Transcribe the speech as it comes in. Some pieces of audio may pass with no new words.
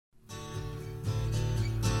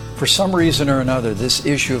For some reason or another, this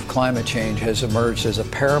issue of climate change has emerged as a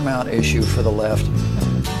paramount issue for the left.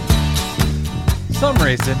 Some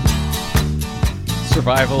reason.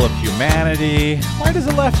 Survival of humanity. Why does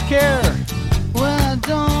the left care? Well, I don't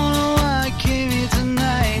know why I came here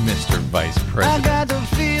tonight. Mr. Vice I President. got the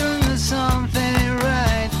feeling that something ain't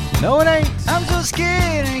right. No, it ain't. I'm so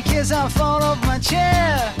scared in case I fall off my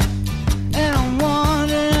chair. And I'm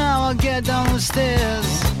wondering how I'll get down the stairs.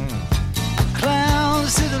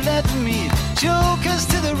 Clowns to the left of me, jokers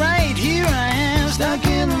to the right. Here I am, stuck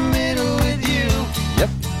in the middle with you. Yep.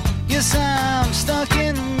 Yes, I'm stuck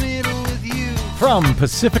in the middle with you. From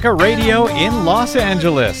Pacifica Radio in Los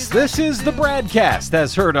Angeles, this is the BradCast,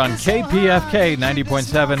 as heard on KPFK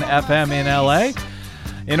 90.7 FM in LA.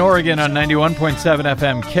 In Oregon on 91.7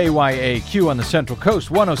 FM KYAQ on the Central Coast,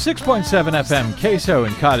 106.7 FM KSO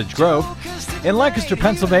in Cottage Grove. In Lancaster,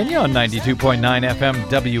 Pennsylvania on 92.9 FM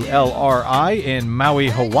WLRI. In Maui,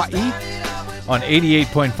 Hawaii on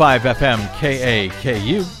 88.5 FM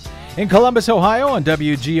KAKU. In Columbus, Ohio on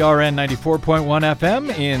WGRN 94.1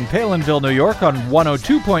 FM. In Palinville, New York on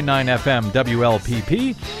 102.9 FM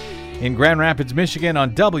WLPP. In Grand Rapids, Michigan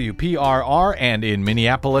on WPRR. And in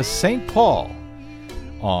Minneapolis, St. Paul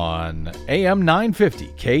on AM 950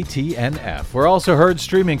 KTNF. We're also heard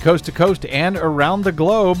streaming coast to coast and around the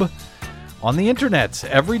globe on the internets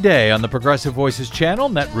every day on the Progressive Voices channel,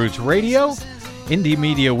 Netroots Radio, Indie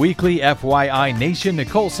Media Weekly, FYI Nation,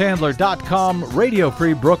 NicoleSandler.com, Radio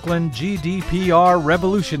Free Brooklyn, GDPR,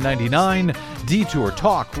 Revolution 99, Detour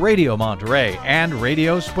Talk, Radio Monterey, and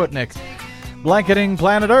Radio Sputnik. Blanketing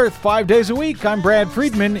planet Earth 5 days a week, I'm Brad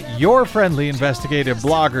Friedman, your friendly investigative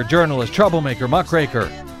blogger, journalist, troublemaker,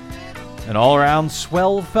 muckraker, an all-around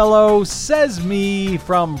swell fellow, says me,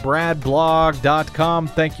 from bradblog.com.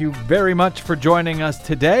 Thank you very much for joining us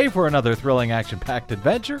today for another thrilling action-packed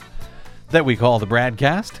adventure that we call the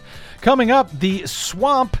BradCast. Coming up, the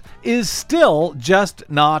swamp is still just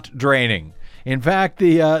not draining. In fact,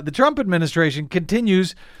 the Trump administration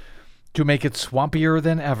continues to make it swampier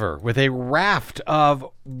than ever, with a raft of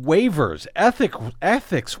waivers, ethics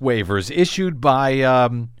waivers issued by,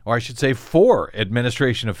 or I should say 4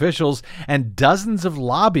 administration officials and dozens of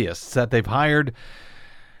lobbyists that they've hired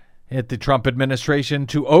at the Trump administration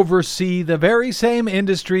to oversee the very same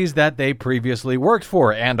industries that they previously worked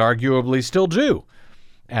for and arguably still do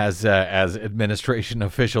as administration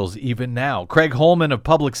officials even now. Craig Holman of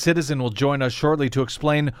Public Citizen will join us shortly to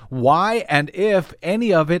explain why and if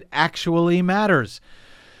any of it actually matters.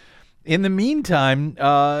 In the meantime,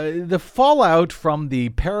 the fallout from the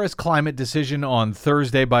Paris climate decision on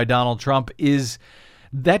Thursday by Donald Trump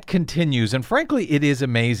continues, and frankly, it is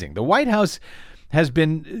amazing. The White House has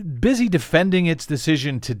been busy defending its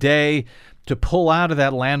decision today to pull out of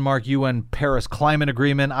that landmark UN Paris climate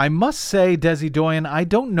agreement. I must say, Desi Doyen, I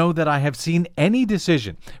don't know that I have seen any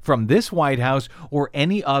decision from this White House or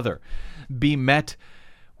any other be met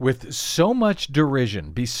with so much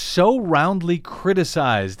derision, be so roundly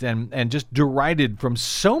criticized and just derided from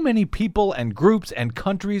so many people and groups and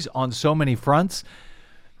countries on so many fronts.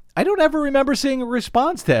 I don't ever remember seeing a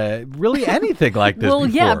response to really anything like this Well,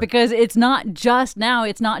 before. yeah, because it's not just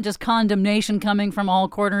condemnation coming from all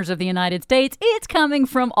corners of the United States. It's coming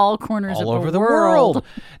from all corners all of over the world.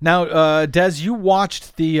 Now, Des, you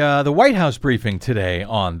watched the White House briefing today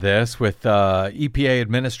on this with EPA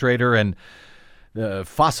Administrator and the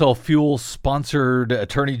fossil fuel-sponsored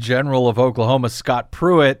Attorney General of Oklahoma, Scott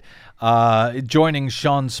Pruitt, joining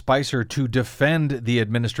Sean Spicer to defend the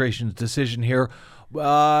administration's decision here.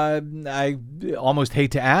 I almost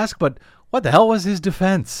hate to ask, but what the hell was his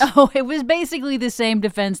defense? Oh, it was basically the same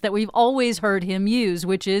defense that we've always heard him use,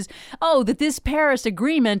 which is, that this Paris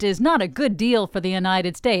Agreement is not a good deal for the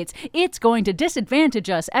United States. It's going to disadvantage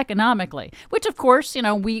us economically, which, of course,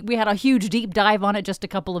 we had a huge deep dive on it just a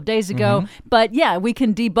couple of days ago. Mm-hmm. But, yeah, we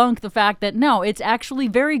can debunk the fact that, no, it's actually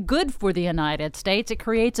very good for the United States. It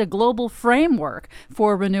creates a global framework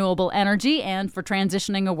for renewable energy and for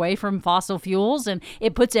transitioning away from fossil fuels, and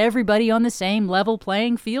it puts everybody on the same level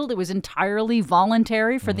playing field. It was entirely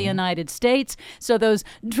voluntary for the United States. So those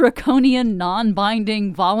draconian,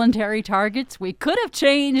 non-binding voluntary targets, we could have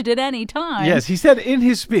changed at any time. Yes, he said in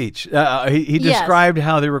his speech, he described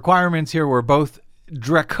how the requirements here were both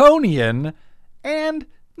draconian and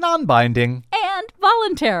non-binding. And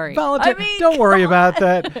voluntary. Don't worry about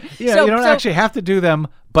that. You don't actually have to do them,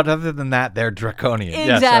 But other than that, they're draconian. Exactly.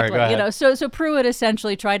 Yeah, sorry, go ahead. So Pruitt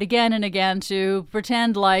essentially tried again and again to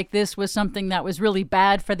pretend like this was something that was really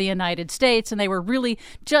bad for the United States, and they were really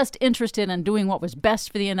just interested in doing what was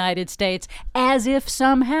best for the United States, as if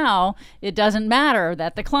somehow it doesn't matter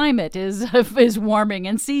that the climate is warming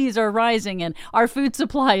and seas are rising and our food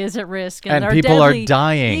supply is at risk and our people deadly, are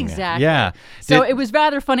dying. Exactly. Yeah. So it was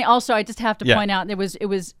rather funny. Also, I just have to point out it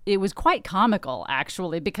was quite comical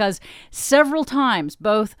actually, because several times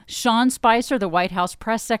both Sean Spicer, the White House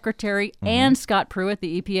press secretary, and Scott Pruitt,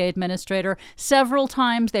 the EPA administrator, several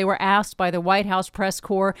times they were asked by the White House press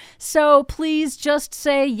corps, so please just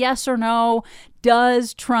say yes or no.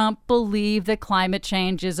 Does Trump believe that climate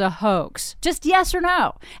change is a hoax? Just yes or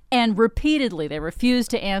no. And repeatedly, they refused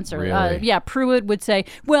to answer. Really? Pruitt would say,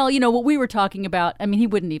 well, what we were talking about, he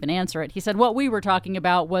wouldn't even answer it. He said, what we were talking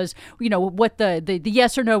about was, what the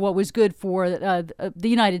yes or no, what was good for the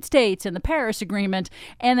United States and the Paris Agreement.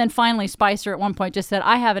 And then finally, Spicer at one point just said,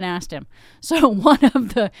 I haven't asked him. So one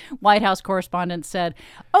of the White House correspondents said,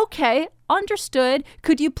 okay, understood.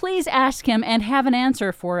 Could you please ask him and have an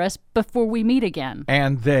answer for us before we meet again?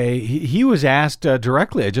 And he was asked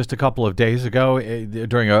directly just a couple of days ago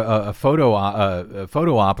during a photo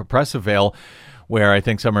op, a press avail, where I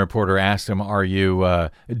think some reporter asked him,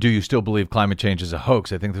 do you still believe climate change is a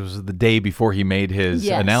hoax? I think this was the day before he made his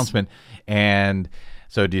announcement. And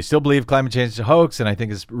so do you still believe climate change is a hoax? And I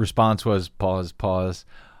think his response was, pause.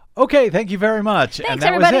 Okay, thank you very much. Thanks, and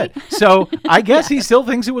that everybody. was it. So I guess he still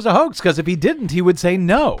thinks it was a hoax, because if he didn't, he would say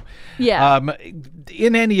no. Yeah.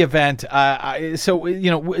 In any event,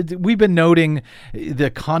 we've been noting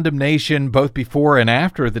the condemnation both before and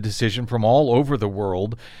after the decision from all over the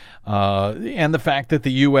world. And the fact that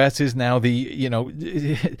the U.S. is now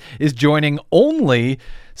is joining only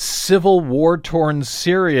civil war-torn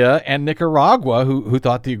Syria and Nicaragua, who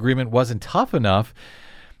thought the agreement wasn't tough enough,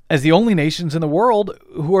 as the only nations in the world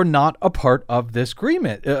who are not a part of this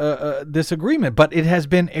agreement. But it has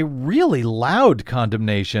been a really loud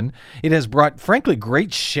condemnation. It has brought, frankly,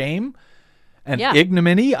 great shame and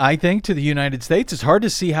ignominy, I think, to the United States. It's hard to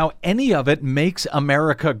see how any of it makes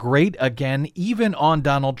America great again, even on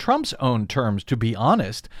Donald Trump's own terms, to be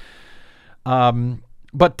honest.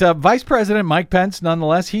 But Vice President Mike Pence,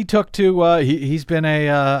 nonetheless, he took to, he's been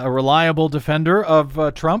a reliable defender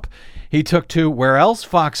of Trump. He took to, where else?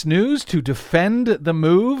 Fox News to defend the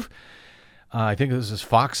move. I think this is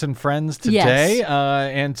Fox and Friends today,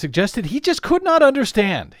 and suggested he just could not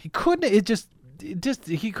understand. He couldn't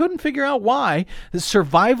figure out why the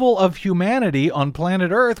survival of humanity on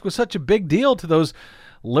planet Earth was such a big deal to those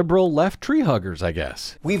liberal left tree huggers, I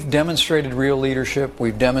guess. We've demonstrated real leadership.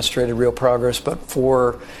 We've demonstrated real progress. But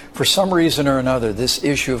for some reason or another, this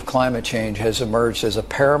issue of climate change has emerged as a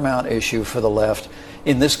paramount issue for the left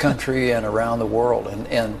in this country and around the world.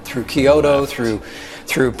 And through Kyoto, through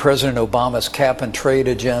President Obama's cap and trade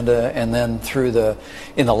agenda, and then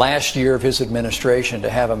in the last year of his administration, to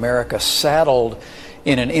have America saddled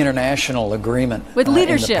in an international agreement with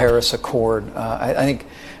leadership in the Paris Accord, I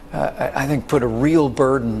think put a real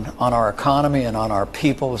burden on our economy and on our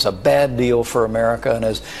people. It was a bad deal for America. And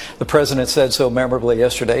as the president said so memorably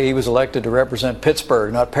yesterday, he was elected to represent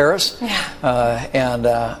Pittsburgh, not Paris. Yeah.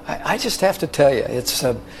 I just have to tell you, it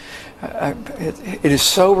is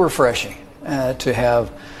so refreshing to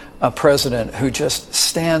have a president who just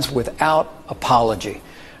stands without apology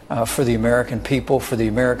for the American people, for the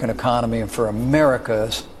American economy, and for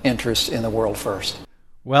America's interests in the world first.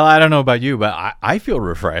 Well, I don't know about you, but I feel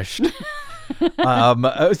refreshed.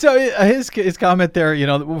 So his comment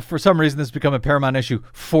there, for some reason this has become a paramount issue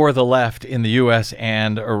for the left in the U.S.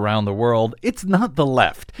 and around the world. It's not the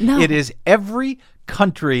left. No. It is every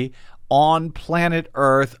country on planet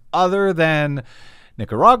Earth other than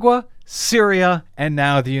Nicaragua, Syria, and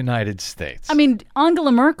now the United States. I mean,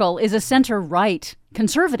 Angela Merkel is a center-right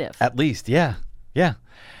conservative. At least, yeah.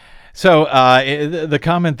 So the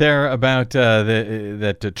comment there about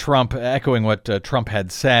that Trump, echoing what Trump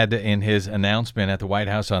had said in his announcement at the White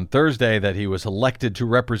House on Thursday, that he was elected to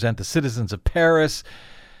represent the citizens of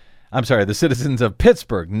the citizens of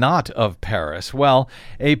Pittsburgh, not of Paris. Well,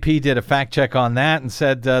 AP did a fact check on that and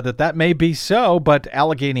said that may be so, but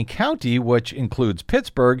Allegheny County, which includes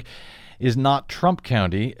Pittsburgh, is not Trump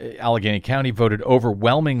County. Allegheny County voted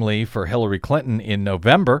overwhelmingly for Hillary Clinton in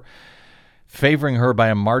November, favoring her by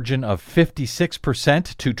a margin of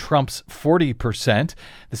 56% to Trump's 40%.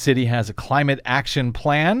 The city has a climate action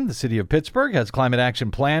plan. The city of Pittsburgh has a climate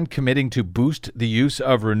action plan committing to boost the use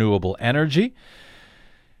of renewable energy.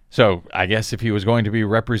 So I guess if he was going to be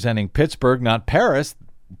representing Pittsburgh, not Paris,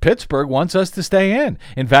 Pittsburgh wants us to stay in.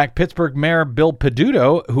 In fact, Pittsburgh Mayor Bill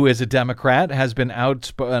Peduto, who is a Democrat, has been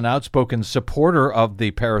an outspoken supporter of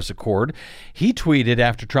the Paris Accord. He tweeted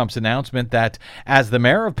after Trump's announcement that, as the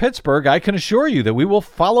mayor of Pittsburgh, I can assure you that we will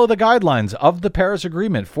follow the guidelines of the Paris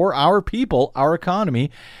Agreement for our people, our economy,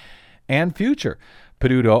 and future.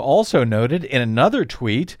 Peduto also noted in another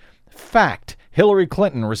tweet, fact, Hillary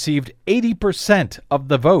Clinton received 80% of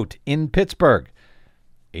the vote in Pittsburgh.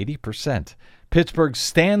 80%. Pittsburgh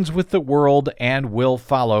stands with the world and will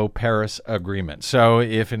follow Paris Agreement. So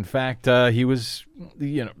if, in fact, he was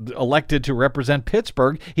elected to represent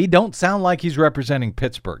Pittsburgh, he don't sound like he's representing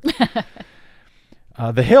Pittsburgh.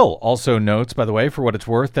 The Hill also notes, by the way, for what it's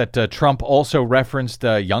worth, that Trump also referenced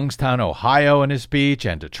Youngstown, Ohio in his speech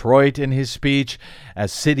and Detroit in his speech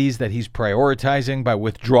as cities that he's prioritizing by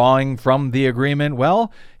withdrawing from the agreement.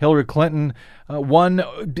 Well, Hillary Clinton won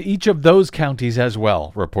each of those counties as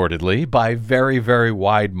well, reportedly, by very, very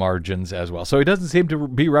wide margins as well. So he doesn't seem to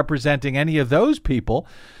be representing any of those people.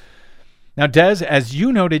 Now, Des, as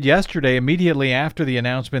you noted yesterday, immediately after the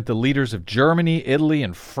announcement, the leaders of Germany, Italy,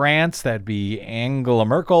 and France, that'd be Angela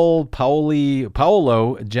Merkel, Paolo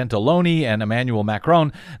Gentiloni, and Emmanuel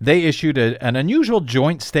Macron, they issued an unusual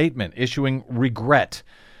joint statement issuing regret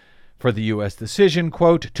for the U.S. decision,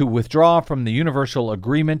 quote, to withdraw from the universal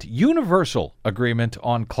agreement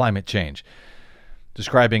on climate change,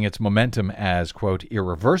 describing its momentum as, quote,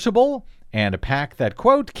 irreversible, and a pact that,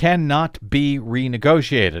 quote, cannot be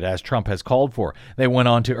renegotiated, as Trump has called for. They went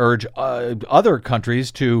on to urge other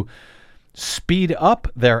countries to speed up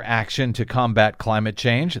their action to combat climate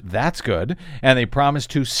change. That's good. And they promised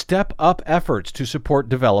to step up efforts to support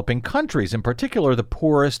developing countries, in particular the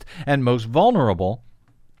poorest and most vulnerable,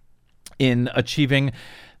 in achieving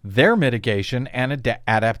their mitigation and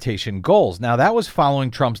adaptation goals. Now, that was following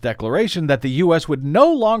Trump's declaration that the U.S. would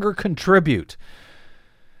no longer contribute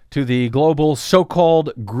to the global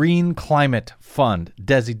so-called Green Climate Fund.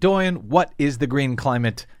 Desi Doyen, what is the Green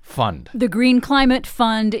Climate Fund? The Green Climate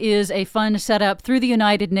Fund is a fund set up through the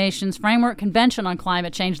United Nations Framework Convention on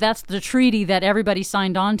Climate Change. That's the treaty that everybody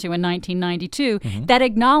signed on to in 1992 that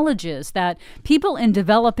acknowledges that people in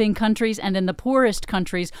developing countries and in the poorest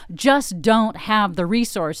countries just don't have the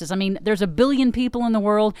resources. I mean, there's 1 billion people in the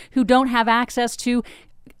world who don't have access to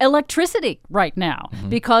electricity right now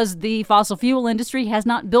because the fossil fuel industry has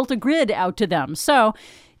not built a grid out to them. So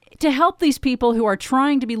to help these people who are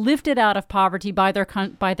trying to be lifted out of poverty by their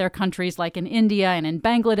countries, like in India and in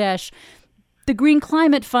Bangladesh, the Green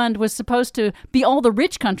Climate Fund was supposed to be all the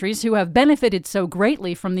rich countries who have benefited so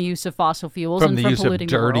greatly from the use of fossil fuels and from polluting the world. From the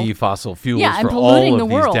use of dirty fossil fuels and for all polluting of the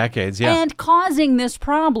world. These decades. Yeah. And causing this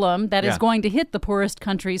problem that is going to hit the poorest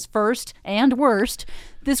countries first and worst.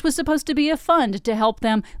 This was supposed to be a fund to help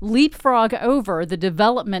them leapfrog over the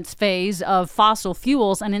development phase of fossil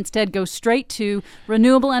fuels and instead go straight to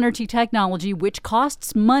renewable energy technology, which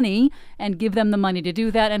costs money, and give them the money to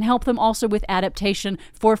do that, and help them also with adaptation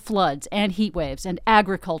for floods and heat waves and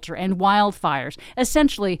agriculture and wildfires,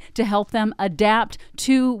 essentially to help them adapt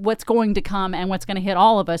to what's going to come and what's going to hit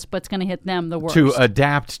all of us, but it's going to hit them the worst. To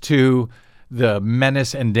adapt to the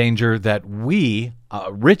menace and danger that we,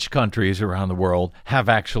 rich countries around the world, have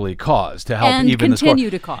actually caused to help and even continue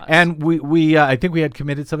to cause. And we I think we had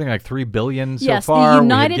committed something like $3 billion so yes, far. Yes, the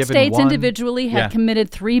United States individually had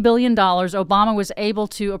committed $3 billion. Obama was able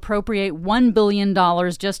to appropriate $1 billion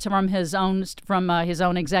just from his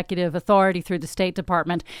own executive authority through the State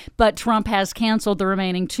Department. But Trump has canceled the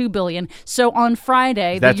remaining $2 billion. So on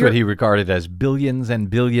Friday, that's what he regarded as billions and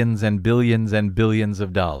billions and billions and billions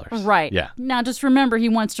of dollars. Right. Yeah. Now, just remember, he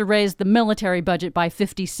wants to raise the military budget by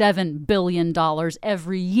 $57 billion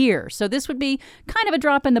every year. So this would be kind of a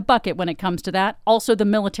drop in the bucket when it comes to that. Also, the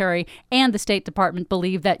military and the State Department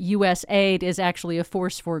believe that U.S. aid is actually a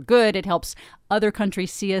force for good. It helps other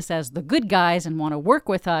countries see us as the good guys and want to work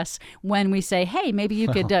with us when we say, hey, maybe you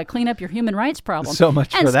could clean up your human rights problem. So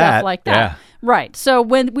much and for stuff that. like that. Yeah. Right. So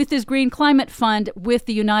with this Green Climate Fund, with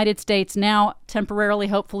the United States now temporarily,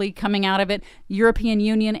 hopefully coming out of it, European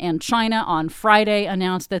Union and China on Friday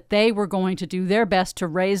announced that they were going to do their best to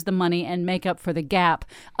raise the money and make up for the gap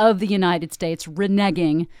of the United States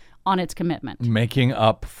reneging on its commitment. Making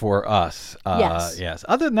up for us. Yes.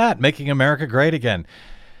 Other than that, making America great again.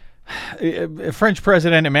 French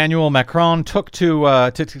President Emmanuel Macron took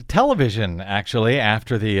to television actually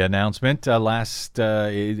after the announcement last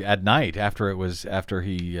at night after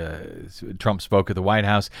Trump spoke at the White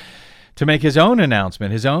House to make his own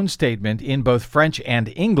announcement, his own statement in both French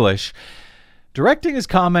and English, directing his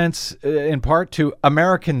comments in part to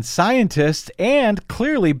American scientists and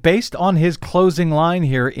clearly based on his closing line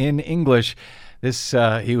here in English This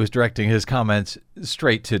he was directing his comments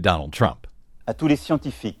straight to Donald Trump. À tous les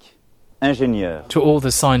scientifiques, ingénieurs, to all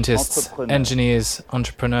the scientists, engineers,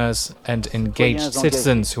 entrepreneurs, and engaged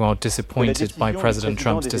citizens who are disappointed by President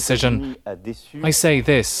Trump's decision, I say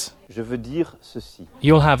this: je veux dire ceci.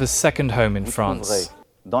 You'll have a second home in France.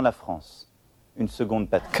 Dans la France, une seconde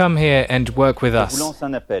patrie. Come here and work with Je us. vous lance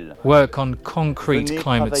un appel. Work on concrete Venez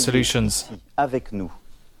climate travailler solutions. ici, avec nous.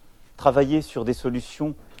 Travailler sur des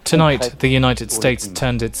solutions. Tonight, the United States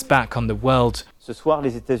turned its back on the world, Ce soir,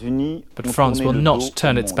 les États-Unis but ont France tourné will le not dos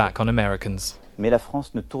turn au its monde. back on Americans. Mais la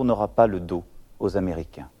France ne tournera pas le dos aux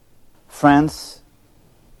Américains. France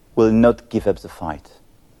will not give up the fight.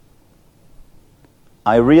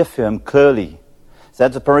 I reaffirm clearly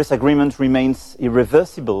that the Paris Agreement remains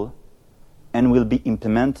irreversible and will be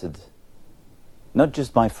implemented, not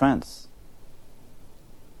just by France,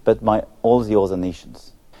 but by all the other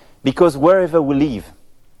nations. Because wherever we live,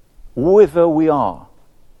 whoever we are,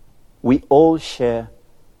 we all share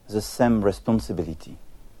the same responsibility.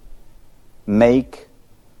 Make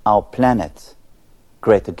our planet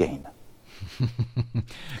great again.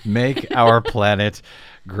 Make our planet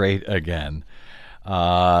great again.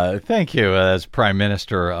 Thank you. As Prime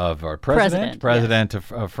Minister of our President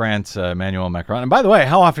of France, Emmanuel Macron. And by the way,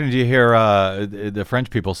 how often do you hear the French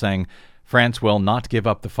people saying France will not give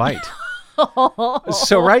up the fight?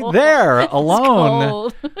 So right there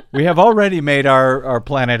alone, we have already made our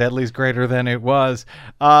planet at least greater than it was.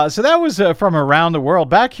 So that was from around the world.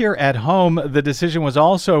 Back here at home, the decision was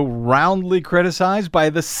also roundly criticized by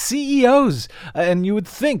the CEOs. And you would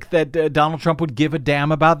think that Donald Trump would give a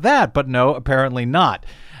damn about that, but no, apparently not.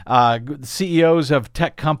 CEOs of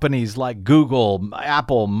tech companies like Google,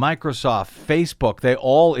 Apple, Microsoft, Facebook, they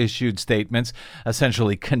all issued statements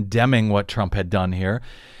essentially condemning what Trump had done here.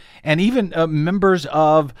 And even members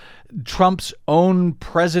of Trump's own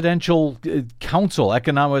presidential council, what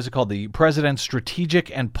is it called? The President's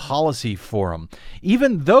Strategic and Policy Forum.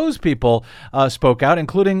 Even those people spoke out,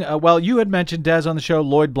 including, you had mentioned, Des, on the show,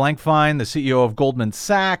 Lloyd Blankfein, the CEO of Goldman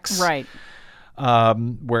Sachs. Right.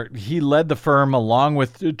 Where he led the firm along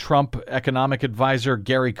with Trump economic advisor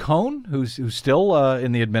Gary Cohn, who's still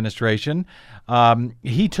in the administration.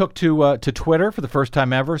 He took to Twitter for the first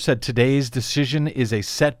time ever, said today's decision is a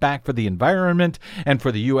setback for the environment and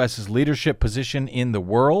for the U.S.'s leadership position in the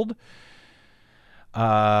world.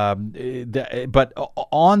 But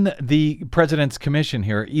on the president's commission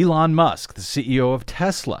here, Elon Musk, the CEO of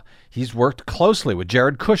Tesla, he's worked closely with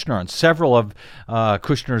Jared Kushner on several of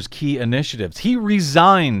Kushner's key initiatives. He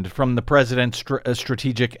resigned from the President's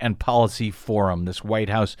Strategic and Policy Forum, this White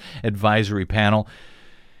House advisory panel.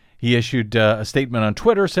 He issued a statement on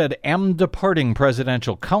Twitter, said, "Am departing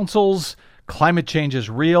presidential councils. Climate change is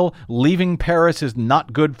real. Leaving Paris is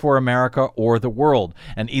not good for America or the world."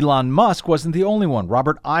 And Elon Musk wasn't the only one.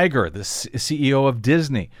 Robert Iger, the CEO of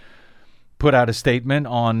Disney, put out a statement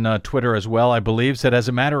on Twitter as well, I believe, said, "As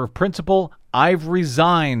a matter of principle, I've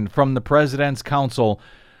resigned from the President's Council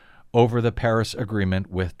over the Paris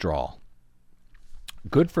Agreement withdrawal."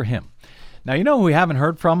 Good for him. Now, you know who we haven't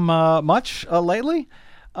heard from much lately?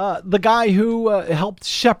 The guy who helped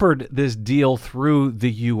shepherd this deal through the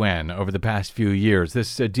UN over the past few years.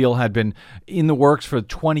 This deal had been in the works for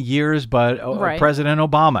 20 years, but President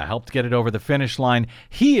Obama helped get it over the finish line.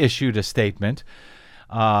 He issued a statement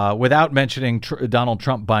without mentioning Donald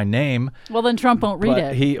Trump by name. Well, then Trump won't read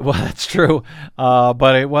it. Well, that's true.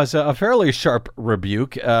 But it was a fairly sharp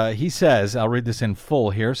rebuke. He says, I'll read this in full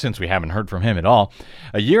here since we haven't heard from him at all.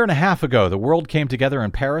 "A year and a half ago, the world came together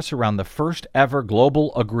in Paris around the first ever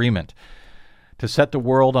global agreement to set the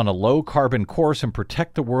world on a low-carbon course and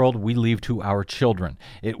protect the world we leave to our children.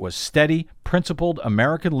 It was steady, principled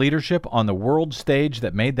American leadership on the world stage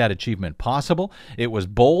that made that achievement possible. It was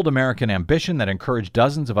bold American ambition that encouraged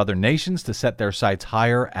dozens of other nations to set their sights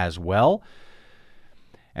higher as well.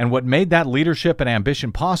 And what made that leadership and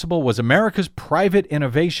ambition possible was America's private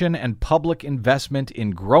innovation and public investment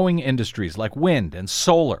in growing industries like wind and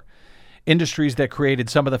solar, industries that created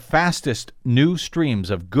some of the fastest new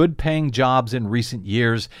streams of good-paying jobs in recent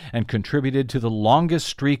years and contributed to the longest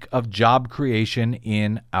streak of job creation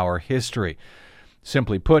in our history.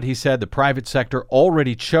 Simply put, he said, the private sector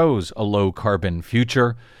already chose a low-carbon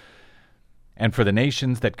future. And for the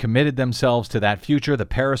nations that committed themselves to that future, the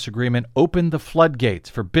Paris Agreement opened the floodgates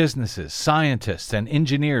for businesses, scientists, and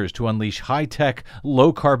engineers to unleash high-tech,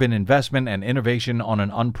 low-carbon investment and innovation on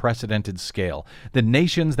an unprecedented scale. The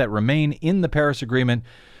nations that remain in the Paris Agreement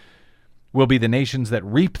will be the nations that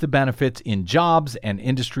reap the benefits in jobs and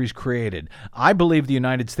industries created. I believe the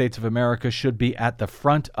United States of America should be at the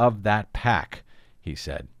front of that pack," he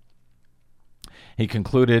said. He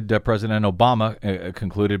concluded, President Obama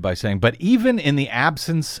concluded by saying, but even in the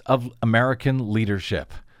absence of American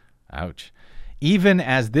leadership, ouch, even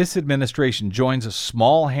as this administration joins a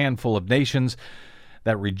small handful of nations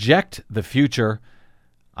that reject the future,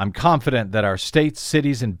 I'm confident that our states,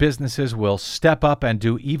 cities, and businesses will step up and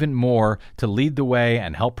do even more to lead the way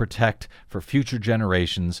and help protect for future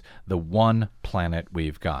generations the one planet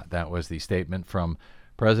we've got. That was the statement from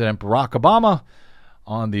President Barack Obama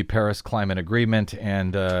on the Paris Climate Agreement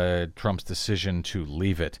and Trump's decision to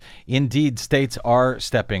leave it. Indeed, states are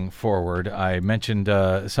stepping forward. I mentioned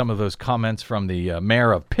some of those comments from the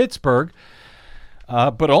mayor of Pittsburgh,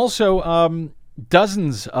 but also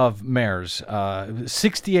dozens of mayors,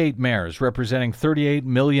 68 mayors representing 38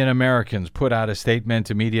 million Americans put out a statement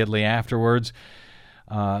immediately afterwards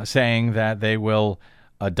saying that they will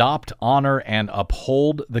adopt, honor, and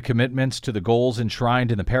uphold the commitments to the goals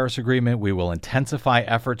enshrined in the Paris Agreement. We will intensify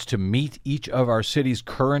efforts to meet each of our city's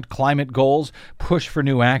current climate goals, push for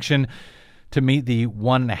new action to meet the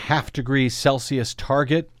 1.5 degrees Celsius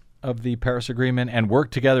target of the Paris Agreement, and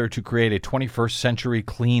work together to create a 21st century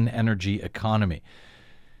clean energy economy.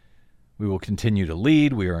 We will continue to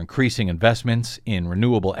lead. We are increasing investments in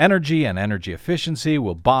renewable energy and energy efficiency.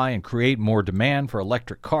 We'll buy and create more demand for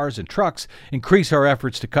electric cars and trucks, increase our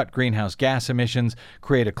efforts to cut greenhouse gas emissions,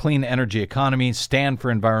 create a clean energy economy, stand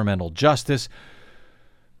for environmental justice.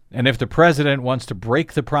 And if the president wants to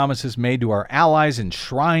break the promises made to our allies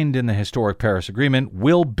enshrined in the historic Paris Agreement,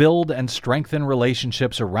 we'll build and strengthen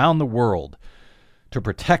relationships around the world to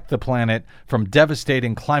protect the planet from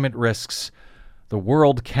devastating climate risks. The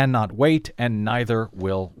world cannot wait, and neither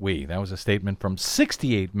will we. That was a statement from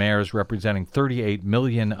 68 mayors representing 38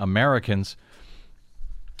 million Americans.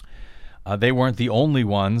 They weren't the only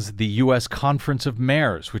ones. The U.S. Conference of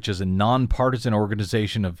Mayors, which is a nonpartisan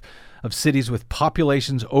organization of cities with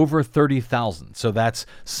populations over 30,000. So that's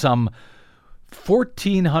some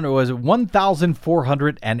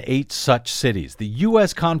 1,408 such cities. The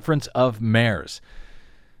U.S. Conference of Mayors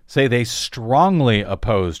say they strongly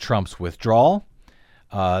oppose Trump's withdrawal.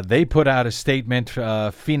 They put out a statement.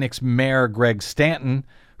 Phoenix Mayor Greg Stanton,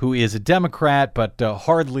 who is a Democrat, but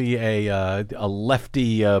hardly a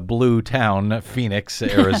lefty blue town, Phoenix,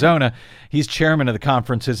 Arizona. He's chairman of the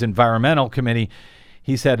conference's environmental committee.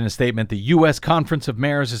 He said in a statement, the U.S. Conference of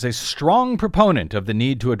Mayors is a strong proponent of the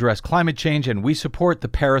need to address climate change, and we support the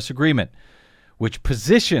Paris Agreement, which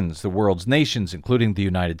positions the world's nations, including the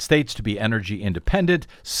United States, to be energy independent,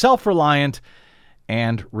 self-reliant,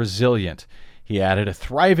 and resilient. He added, a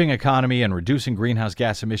thriving economy and reducing greenhouse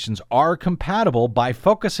gas emissions are compatible by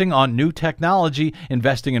focusing on new technology,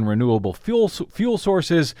 investing in renewable fuel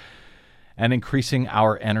sources, and increasing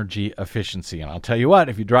our energy efficiency. And I'll tell you what,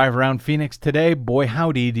 if you drive around Phoenix today, boy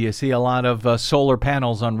howdy, do you see a lot of solar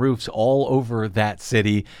panels on roofs all over that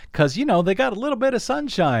city, because, you know, they got a little bit of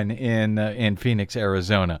sunshine in Phoenix,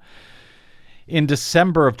 Arizona. In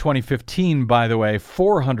December of 2015, by the way,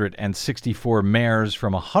 464 mayors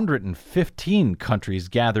from 115 countries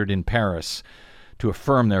gathered in Paris to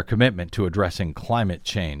affirm their commitment to addressing climate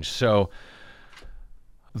change. So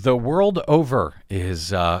the world over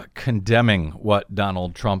is condemning what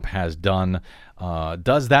Donald Trump has done.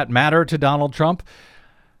 Does that matter to Donald Trump?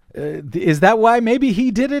 Is that why maybe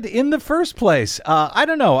he did it in the first place? I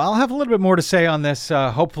don't know. I'll have a little bit more to say on this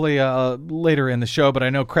hopefully later in the show, but I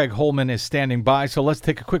know Craig Holman is standing by, so let's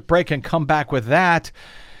take a quick break and come back with that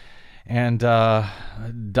and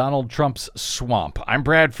Donald Trump's swamp. I'm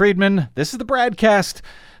Brad Friedman. This is the BradCast.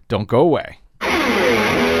 Don't go away.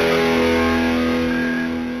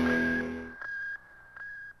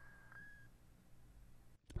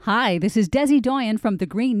 Hi, this is Desi Doyen from the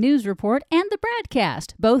Green News Report and the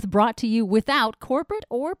BradCast, both brought to you without corporate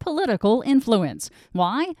or political influence.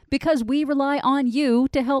 Why? Because we rely on you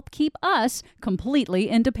to help keep us completely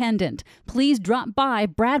independent. Please drop by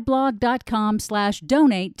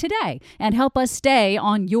bradblog.com/donate today and help us stay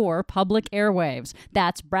on your public airwaves.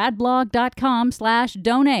 That's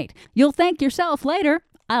bradblog.com/donate. You'll thank yourself later.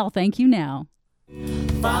 I'll thank you now.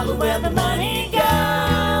 Follow where the money goes.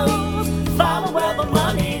 Follow where the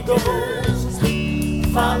money goes.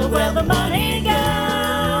 Follow where the money goes.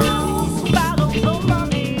 Follow the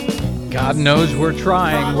money. God knows we're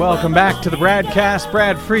trying. Welcome back to the BradCast.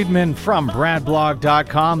 Brad Friedman from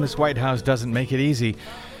bradblog.com. This White House doesn't make it easy.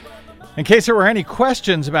 In case there were any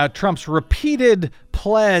questions about Trump's repeated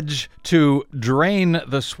pledge to drain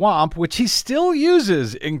the swamp, which he still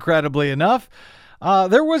uses, incredibly enough,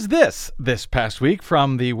 there was this past week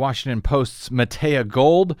from the Washington Post's Matea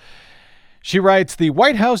Gold. She writes, the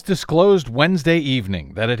White House disclosed Wednesday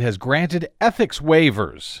evening that it has granted ethics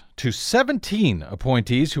waivers to 17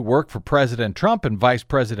 appointees who work for President Trump and Vice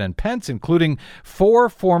President Pence, including 4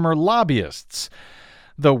 former lobbyists.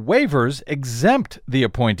 The waivers exempt the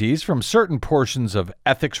appointees from certain portions of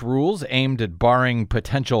ethics rules aimed at barring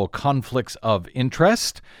potential conflicts of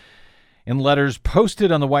interest. In letters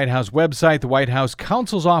posted on the White House website, the White House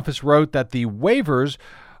counsel's office wrote that the waivers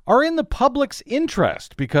are in the public's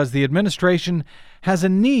interest because the administration has a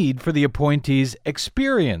need for the appointees'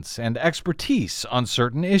 experience and expertise on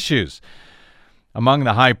certain issues. Among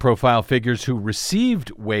the high-profile figures who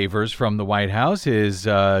received waivers from the White House is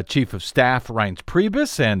Chief of Staff Reince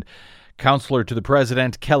Priebus and Counselor to the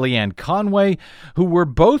President Kellyanne Conway, who were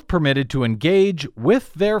both permitted to engage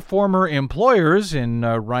with their former employers. In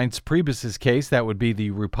Reince Priebus's case, that would be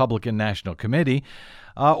the Republican National Committee,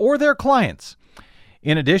 or their clients.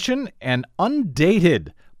 In addition, an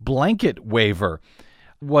undated blanket waiver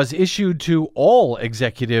was issued to all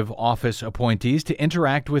executive office appointees to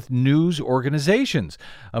interact with news organizations,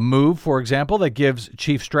 a move, for example, that gives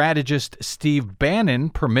Chief Strategist Steve Bannon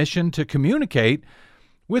permission to communicate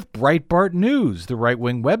with Breitbart News, the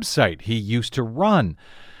right-wing website he used to run.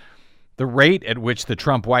 The rate at which the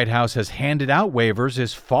Trump White House has handed out waivers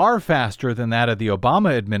is far faster than that of the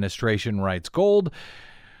Obama administration, writes Gold.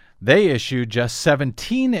 They issued just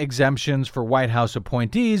 17 exemptions for White House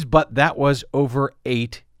appointees, but that was over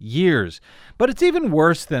 8 years. But it's even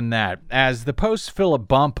worse than that. As the Post's Philip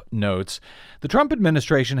Bump notes, the Trump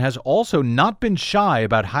administration has also not been shy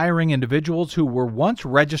about hiring individuals who were once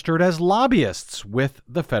registered as lobbyists with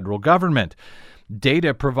the federal government.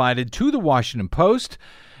 Data provided to the Washington Post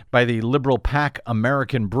by the liberal PAC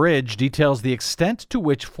American Bridge details the extent to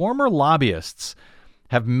which former lobbyists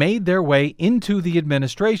have made their way into the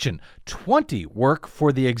administration. 20 work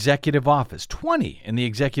for the executive office, 20 in the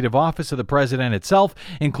executive office of the president itself,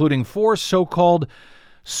 including 4 so-called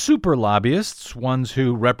super lobbyists, ones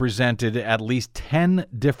who represented at least 10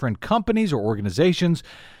 different companies or organizations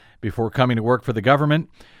before coming to work for the government.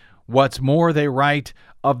 What's more, they write,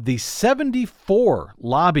 of the 74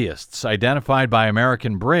 lobbyists identified by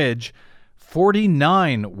American Bridge,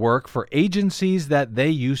 49 work for agencies that they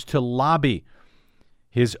used to lobby.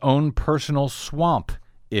 His own personal swamp,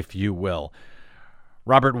 if you will.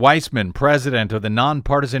 Robert Weissman, president of the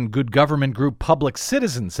nonpartisan good government group Public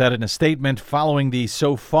Citizen, said in a statement following the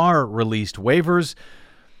so far released waivers,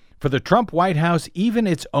 for the Trump White House, even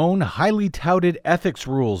its own highly touted ethics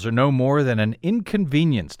rules are no more than an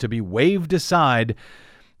inconvenience to be waved aside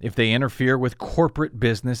if they interfere with corporate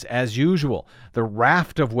business as usual. The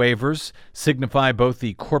raft of waivers signify both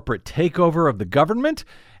the corporate takeover of the government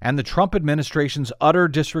and the Trump administration's utter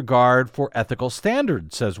disregard for ethical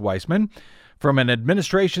standards, says Weissman. From an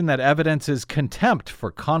administration that evidences contempt for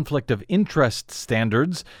conflict of interest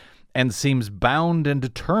standards and seems bound and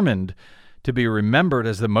determined to be remembered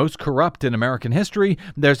as the most corrupt in American history,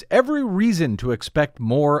 there's every reason to expect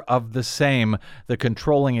more of the same. The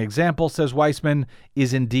controlling example, says Weissman,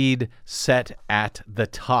 is indeed set at the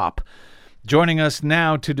top. Joining us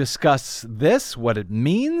now to discuss this, what it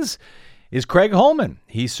means, is Craig Holman.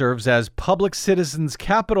 He serves as Public Citizen's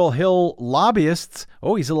Capitol Hill lobbyists.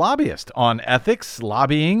 Oh, he's a lobbyist on ethics,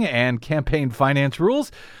 lobbying, and campaign finance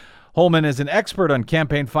rules. Holman is an expert on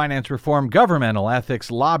campaign finance reform, governmental ethics,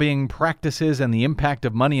 lobbying practices, and the impact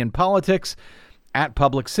of money in politics at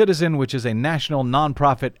Public Citizen, which is a national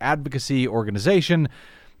nonprofit advocacy organization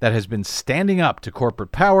that has been standing up to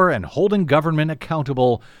corporate power and holding government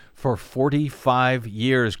accountable for 45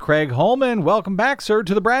 years. Craig Holman, welcome back, sir,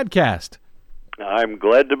 to the BradCast. I'm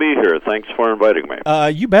glad to be here. Thanks for inviting me.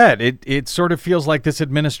 You bet. It sort of feels like this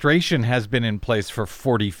administration has been in place for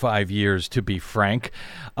 45 years, to be frank.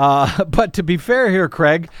 But to be fair here,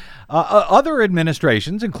 Craig, other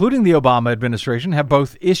administrations, including the Obama administration, have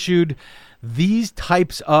both issued these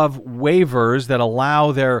types of waivers that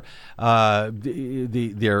allow their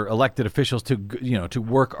elected officials to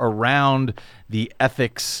work around the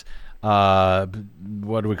ethics.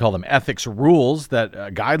 What do we call them? Ethics rules, that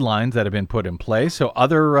guidelines that have been put in place. So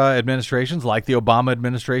other administrations, like the Obama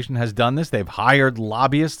administration, has done this. They've hired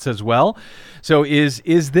lobbyists as well. So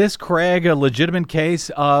is this, Craig, a legitimate case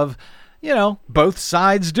of, both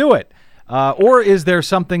sides do it? Or is there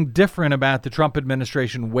something different about the Trump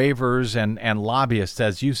administration waivers and lobbyists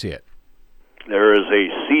as you see it? There is a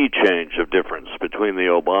sea change of difference between the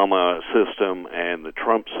Obama system and the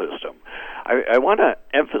Trump system. I want to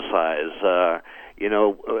emphasize,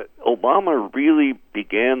 Obama really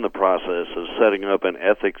began the process of setting up an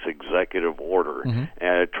ethics executive order,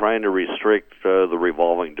 trying to restrict the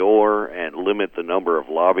revolving door and limit the number of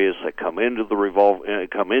lobbyists that come into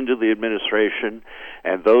the administration,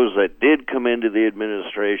 and those that did come into the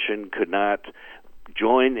administration could not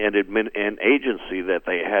join an agency that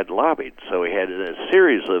they had lobbied. So he had a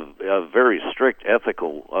series of very strict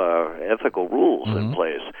ethical rules in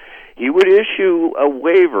place. He would issue a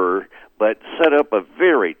waiver, but set up a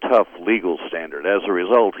very tough legal standard. As a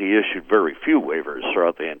result, he issued very few waivers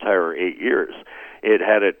throughout the entire 8 years. It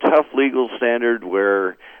had a tough legal standard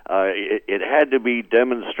where it had to be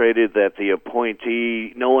demonstrated that the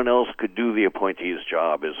appointee, no one else could do the appointee's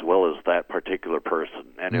job as well as that particular person.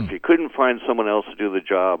 And if he couldn't find someone else to do the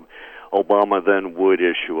job, Obama then would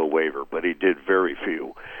issue a waiver, but he did very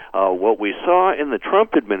few. What we saw in the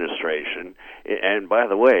Trump administration, and by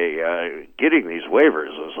the way, getting these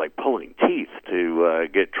waivers was like pulling teeth to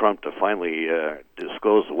get Trump to finally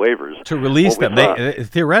disclose the waivers. To release them.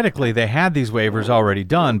 Theoretically, they had these waivers already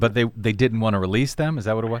done, but they didn't want to release them? Is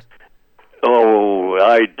that what it was? Oh,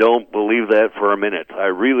 I don't believe that for a minute. I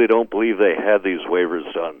really don't believe they had these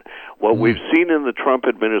waivers done. What we've seen in the Trump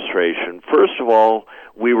administration, first of all,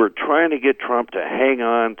 we were trying to get Trump to hang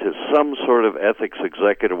on to some sort of ethics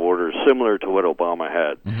executive order similar to what Obama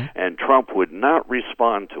had, and Trump would not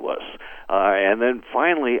respond to us. And then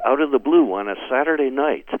finally, out of the blue, on a Saturday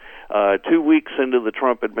night, 2 weeks into the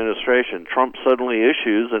Trump administration, Trump suddenly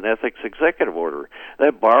issues an ethics executive order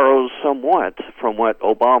that borrows somewhat from what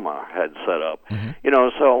Obama had set up.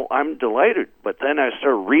 So I'm delighted. But then I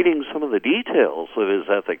start reading some of the details of his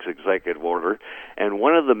ethics executive order, and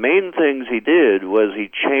one of the main things he did was he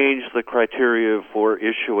changed the criteria for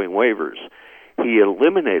issuing waivers. He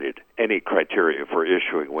eliminated any criteria for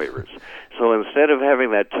issuing waivers. So instead of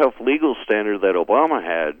having that tough legal standard that Obama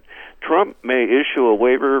had, Trump may issue a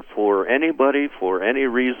waiver for anybody for any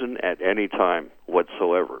reason at any time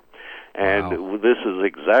whatsoever. And this is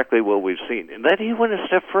exactly what we've seen. And then he went a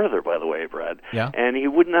step further, by the way, Brad, and he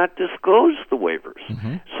would not disclose the waivers.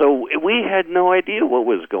 So we had no idea what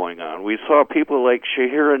was going on. We saw people like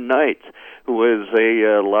Shahira Knight, who was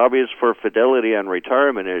a lobbyist for Fidelity on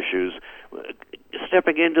retirement issues,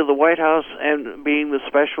 stepping into the White House and being the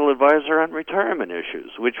special advisor on retirement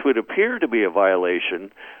issues, which would appear to be a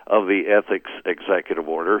violation of the ethics executive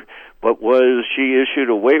order. But was she issued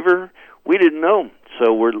a waiver? We didn't know.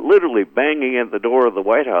 So we're literally banging at the door of the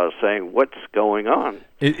White House saying, what's going on?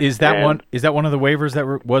 Is that one of the waivers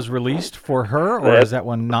that was released for her, or has that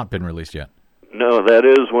one not been released yet? No, that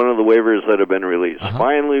is one of the waivers that have been released.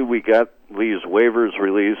 Finally, we got these waivers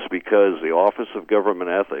released because the Office of Government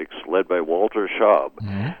Ethics, led by Walter Schaub,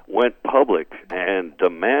 went public and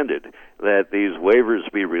demanded that these waivers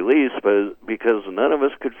be released, but because none of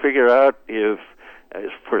us could figure out if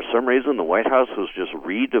for some reason the White House was just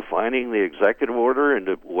redefining the executive order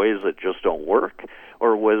into ways that just don't work,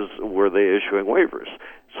 or were they issuing waivers?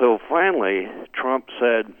 So finally, Trump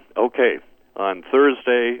said, okay, on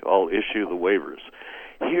Thursday, I'll issue the waivers.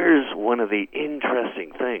 Here's one of the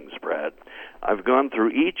interesting things, Brad. I've gone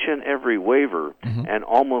through each and every waiver, and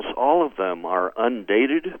almost all of them are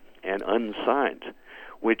undated and unsigned,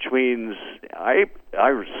 which means I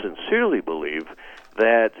sincerely believe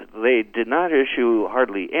that they did not issue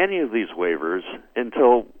hardly any of these waivers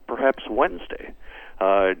until perhaps Wednesday,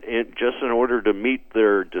 just in order to meet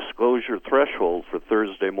their disclosure threshold for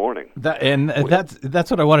Thursday morning.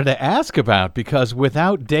 That's what I wanted to ask about, because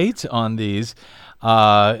without dates on these,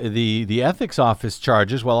 the ethics office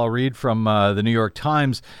charges, well, I'll read from the New York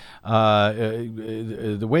Times,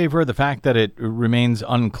 the waiver, the fact that it remains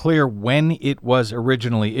unclear when it was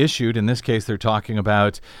originally issued. In this case, they're talking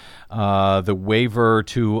about the waiver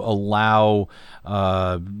to allow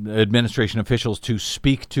administration officials to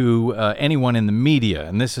speak to anyone in the media,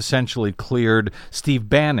 and this essentially cleared Steve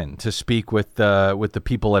Bannon to speak with the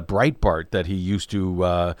people at Breitbart that he used to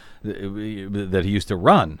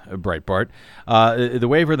run Breitbart. The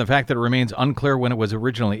waiver, the fact that it remains unclear when it was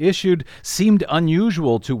originally issued, seemed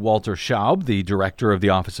unusual to Walter Schaub, the director of the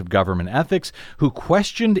Office of Government Ethics, who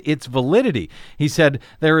questioned its validity. He said,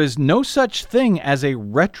 "There is no such thing as a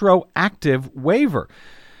retroactive waiver.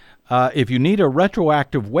 If you need a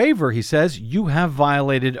retroactive waiver," he says, "you have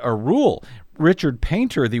violated a rule." Richard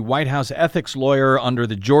Painter, the White House ethics lawyer under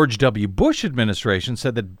the George W. Bush administration,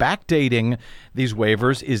 said that backdating these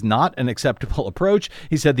waivers is not an acceptable approach.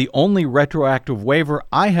 He said, "The only retroactive waiver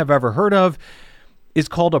I have ever heard of is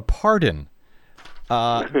called a pardon."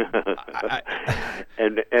 And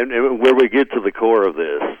where we get to the core of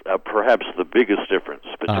this, perhaps the biggest difference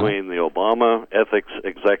between the Obama ethics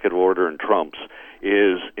executive order and Trump's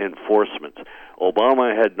is enforcement.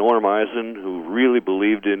 Obama had Norm Eisen, who really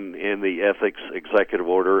believed in the ethics executive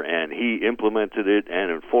order, and he implemented it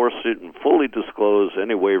and enforced it and fully disclosed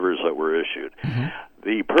any waivers that were issued. Mm-hmm.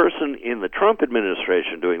 The person in the Trump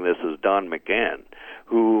administration doing this is Don McGahn,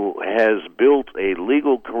 who has built a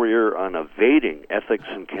legal career on evading ethics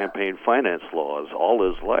and campaign finance laws all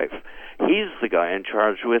his life. He's the guy in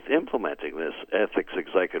charge with implementing this ethics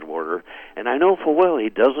executive order, and I know full well he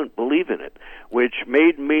doesn't believe in it, which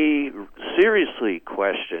made me seriously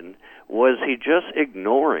question, was he just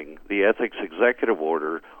ignoring the ethics executive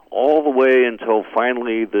order all the way until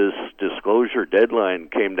finally this disclosure deadline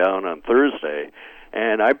came down on Thursday?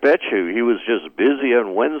 And I bet you he was just busy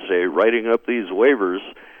on Wednesday writing up these waivers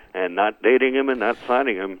and not dating him and not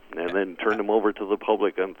signing him, and then turned him over to the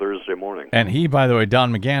public on Thursday morning. And he, by the way,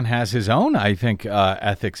 Don McGahn, has his own, I think,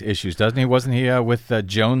 ethics issues, doesn't he? Wasn't he with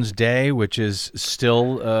Jones Day, which is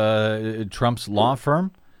still Trump's law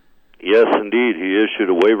firm? Yes, indeed. He issued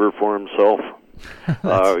a waiver for himself.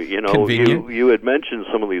 You had mentioned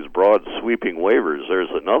some of these broad, sweeping waivers.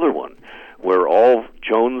 There's another one where all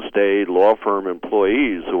Jones Day law firm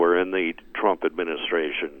employees who are in the Trump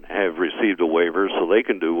administration have received a waiver so they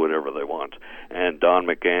can do whatever they want. And Don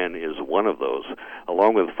McGahn is one of those,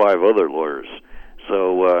 along with 5 other lawyers.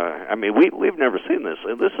 So, we've never seen this.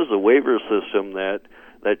 And this is a waiver system that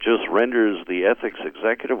just renders the ethics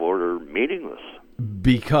executive order meaningless.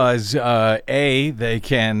 Because they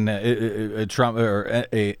can a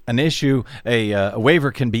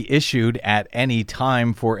waiver can be issued at any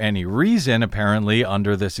time for any reason, apparently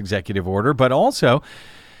under this executive order, but also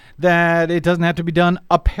that it doesn't have to be done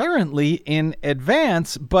apparently in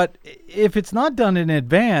advance. But if it's not done in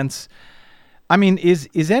advance, I mean,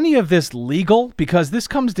 is any of this legal? Because this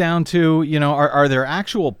comes down to, are there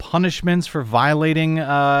actual punishments for violating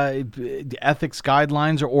ethics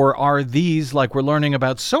guidelines, or are these, like we're learning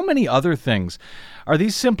about so many other things, are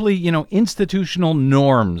these simply, institutional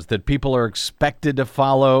norms that people are expected to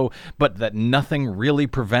follow, but that nothing really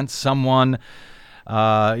prevents someone,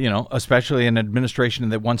 especially an administration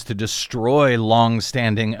that wants to destroy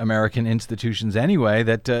long-standing American institutions anyway,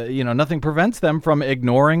 that, nothing prevents them from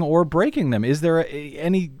ignoring or breaking them? Is there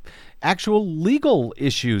any actual legal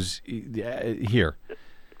issues here?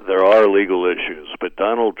 There are legal issues, but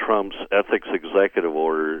Donald Trump's ethics executive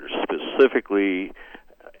order specifically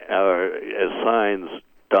assigns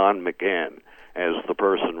Don McGahn as the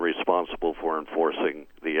person responsible for enforcing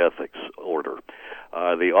the ethics order.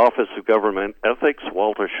 The Office of Government Ethics,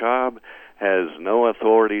 Walter Schaub, has no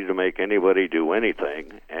authority to make anybody do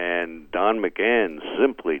anything, and Don McGahn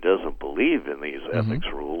simply doesn't believe in these ethics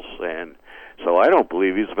rules, and so I don't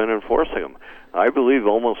believe he's been enforcing them. I believe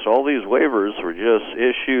almost all these waivers were just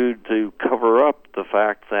issued to cover up the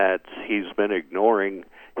fact that he's been ignoring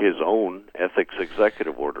his own ethics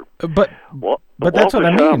executive order. But that's what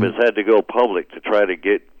I mean. Walter Schaub has had to go public to try to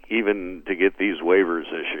get these waivers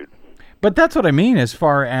issued. But that's what I mean, as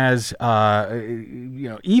far as,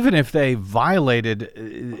 even if they violated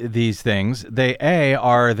these things, they,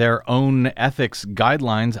 are their own ethics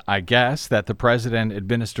guidelines, I guess, that the president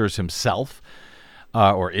administers himself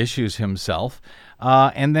or issues himself.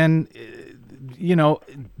 And then,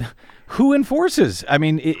 who enforces? I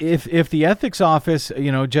mean, if the ethics office,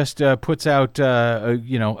 just puts out,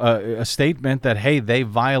 a statement that, hey, they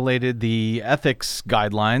violated the ethics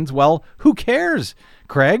guidelines, well, who cares,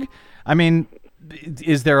 Craig? I mean,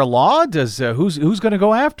 is there a law? Does who's going to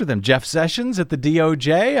go after them? Jeff Sessions at the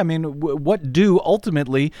DOJ? I mean, what do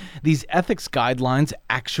ultimately these ethics guidelines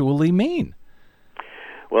actually mean?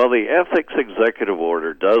 Well, the ethics executive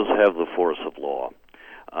order does have the force of law,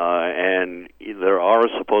 and there are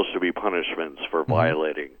supposed to be punishments for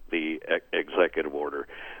violating the executive order.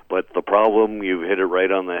 But the problem, you hit it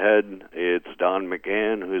right on the head, it's Don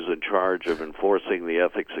McGahn who's in charge of enforcing the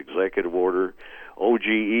ethics executive order.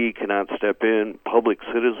 OGE cannot step in. Public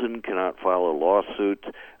citizen cannot file a lawsuit.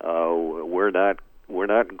 We're not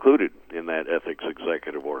included in that ethics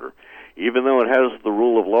executive order. Even though it has the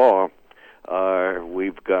rule of law,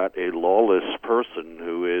 we've got a lawless person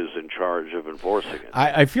who is in charge of enforcing it.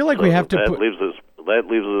 I feel like we have to that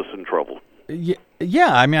leaves us in trouble.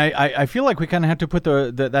 Yeah. I mean, I feel like we kind of have to put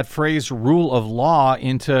that phrase "rule of law"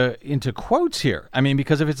 into quotes here. I mean,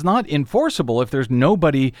 because if it's not enforceable, if there's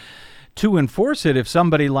nobody to enforce it, if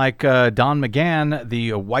somebody like Don McGahn,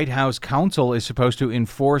 the White House counsel, is supposed to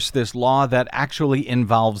enforce this law that actually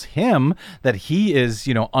involves him, that he is,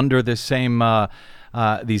 under this same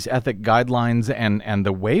these ethic guidelines and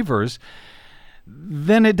the waivers,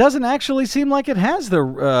 then it doesn't actually seem like it has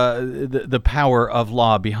the power of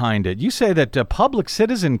law behind it. You say that a public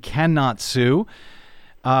citizen cannot sue.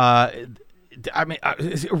 I mean,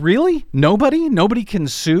 really? Nobody can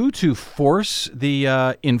sue to force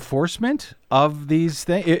the enforcement of these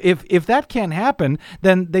things? If that can't happen,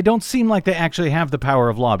 then they don't seem like they actually have the power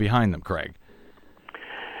of law behind them, Craig.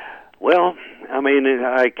 Well, I mean,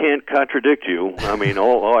 I can't contradict you. I mean,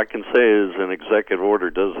 all I can say is an executive order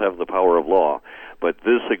does have the power of law, but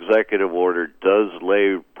this executive order does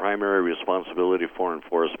lay primary responsibility for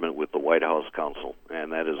enforcement with the White House counsel,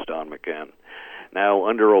 and that is Don McGahn. Now,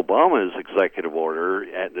 under Obama's executive order,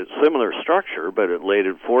 at a similar structure, but it laid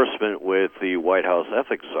enforcement with the White House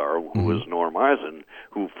ethics czar, who was Norm Eisen,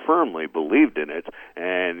 who firmly believed in it.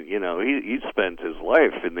 And, you know, he spent his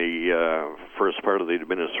life in the first part of the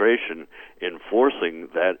administration enforcing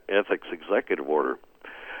that ethics executive order.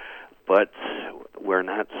 But we're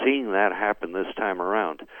not seeing that happen this time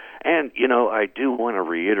around. And, you know, I do want to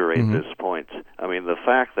reiterate this point. I mean, the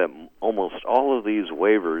fact that almost all of these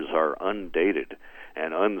waivers are undated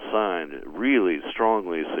and unsigned really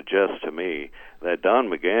strongly suggests to me that Don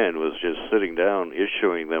McGahn was just sitting down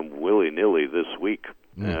issuing them willy-nilly this week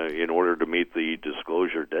in order to meet the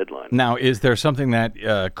disclosure deadline. Now, is there something that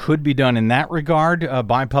could be done in that regard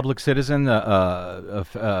by public citizen, a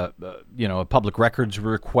public records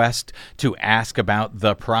request to ask about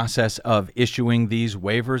the process of issuing these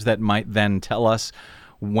waivers that might then tell us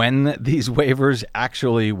when these waivers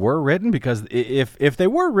actually were written? Because if they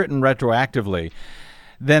were written retroactively,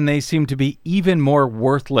 then they seem to be even more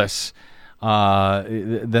worthless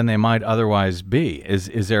than they might otherwise be.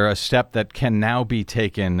 Is there a step that can now be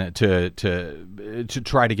taken to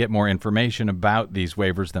try to get more information about these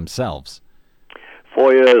waivers themselves?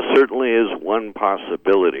 FOIA certainly is one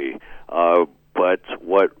possibility, but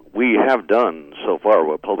what we have done so far,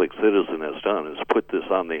 what Public Citizen has done, is put this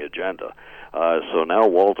on the agenda. So now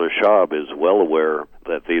Walter Schaub is well aware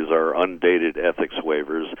that these are undated ethics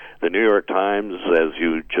waivers. The New York Times, as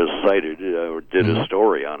you just cited, did a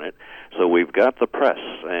story on it. So we've got the press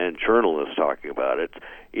and journalists talking about it.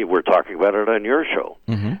 We're talking about it on your show.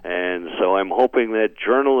 And so I'm hoping that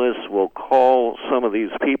journalists will call some of these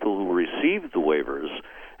people who received the waivers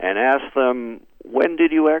and ask them, when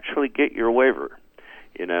did you actually get your waiver?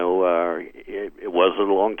 You know, it was it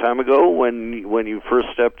a long time ago when you first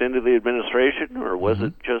stepped into the administration, or was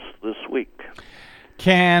it just this week?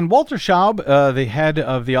 Can Walter Schaub, the head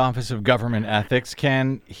of the Office of Government Ethics,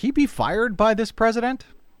 can he be fired by this president?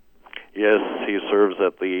 Yes, he serves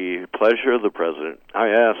at the pleasure of the president. I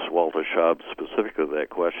asked Walter Schaub specifically that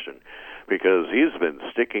question because he's been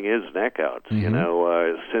sticking his neck out. You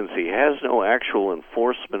know, since he has no actual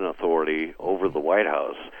enforcement authority over the White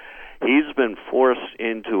House, he's been forced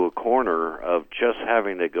into a corner of just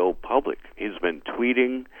having to go public. He's been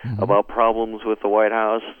tweeting about problems with the White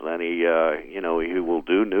House, and he will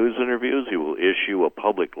do news interviews. He will issue a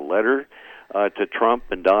public letter to Trump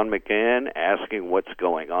and Don McGahn asking what's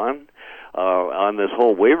going on. On this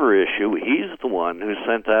whole waiver issue, he's the one who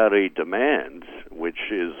sent out a demand, which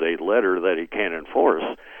is a letter that he can't enforce,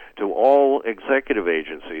 to all executive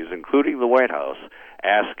agencies, including the White House,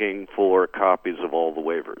 asking for copies of all the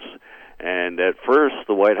waivers. And at first,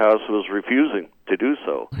 the White House was refusing to do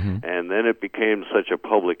so. And then it became such a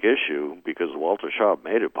public issue, because Walter Schaub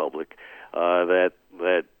made it public,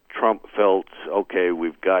 that Trump felt, okay,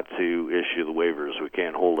 we've got to issue the waivers. We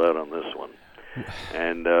can't hold out on this one.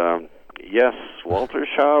 And, yes, Walter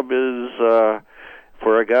Schaub is...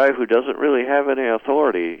 for a guy who doesn't really have any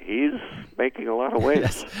authority, he's making a lot of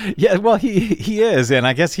waves. Yeah, well, he is, and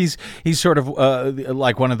I guess he's sort of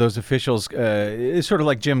like one of those officials, sort of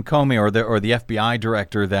like Jim Comey or the FBI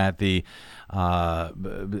director that the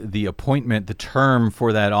appointment, the term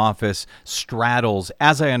for that office straddles,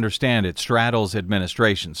 as I understand it, straddles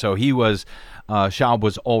administration. So he was. Schaub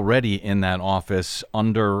was already in that office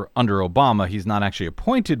under Obama. He's not actually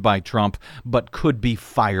appointed by Trump, but could be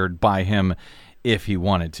fired by him if he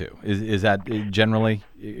wanted to. Is that generally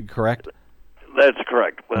correct? That's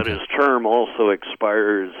correct, but his term also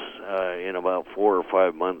expires in about 4 or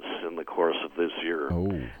 5 months in the course of this year.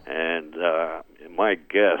 And my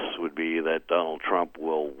guess would be that Donald Trump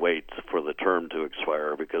will wait for the term to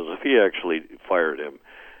expire, because if he actually fired him,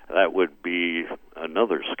 that would be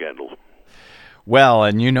another scandal. Well,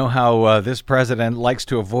 and you know how this president likes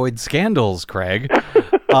to avoid scandals, Craig.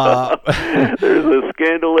 There's a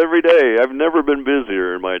scandal every day. I've never been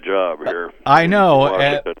busier in my job here. I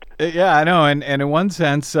know. Yeah, I know. And in one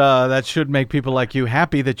sense, that should make people like you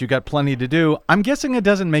happy that you got plenty to do. I'm guessing it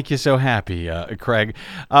doesn't make you so happy, Craig.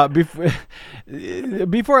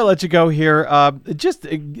 Before I let you go here, just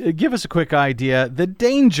give us a quick idea. The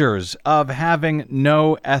dangers of having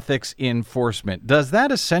no ethics enforcement. Does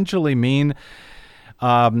that essentially mean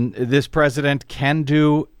this president can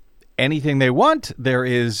do anything they want. There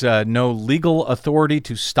is no legal authority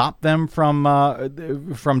to stop them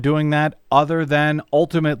from doing that, other than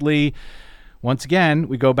ultimately, once again,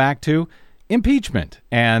 we go back to impeachment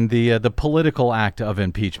and the political act of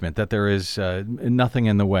impeachment. That there is nothing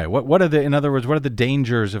in the way. In other words, what are the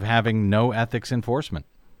dangers of having no ethics enforcement?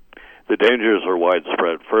 The dangers are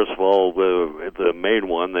widespread. First of all, the main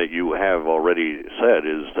one that you have already said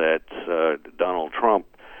is that Donald Trump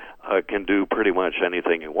can do pretty much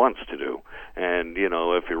anything he wants to do. And,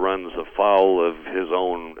 if he runs afoul of his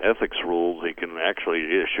own ethics rules, he can actually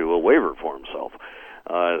issue a waiver for himself.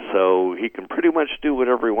 So he can pretty much do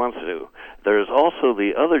whatever he wants to do. There's also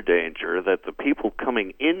the other danger that the people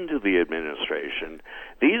coming into the administration,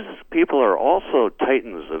 these people are also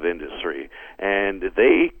titans of industry, and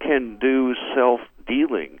they can do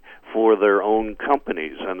self-dealing for their own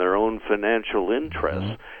companies and their own financial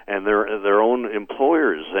interests and their own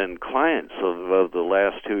employers and clients of the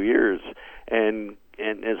last 2 years, and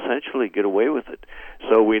essentially get away with it.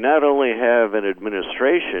 So we not only have an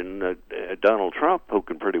administration, Donald Trump, who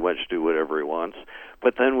can pretty much do whatever he wants,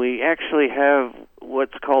 but then we actually have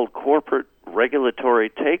what's called corporate regulatory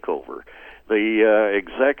takeover. The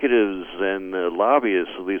executives and the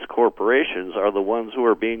lobbyists of these corporations are the ones who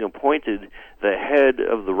are being appointed the head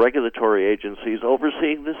of the regulatory agencies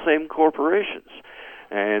overseeing the same corporations.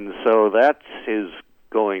 And so that is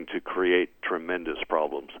going to create tremendous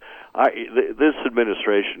problems. This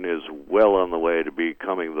administration is well on the way to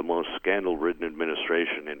becoming the most scandal-ridden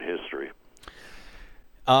administration in history.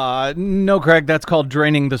 No, Craig, that's called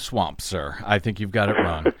draining the swamp, sir. I think you've got it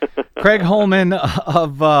wrong. Craig Holman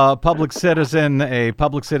of Public Citizen, a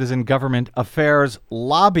public citizen government affairs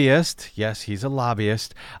lobbyist. Yes, he's a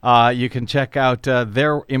lobbyist. You can check out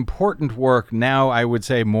their important work now, I would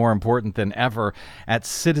say more important than ever, at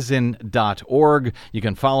citizen.org. You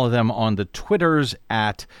can follow them on the Twitters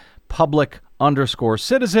at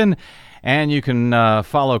public_citizen. And you can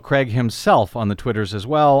follow Craig himself on the Twitters as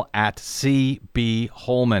well, at CB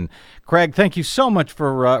Holman. Craig, thank you so much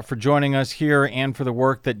for joining us here and for the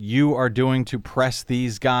work that you are doing to press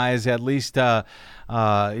these guys. At least,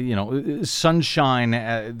 sunshine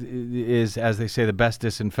is, as they say, the best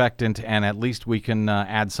disinfectant, and at least we can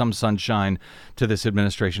add some sunshine to this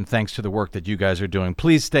administration thanks to the work that you guys are doing.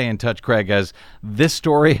 Please stay in touch, Craig, as this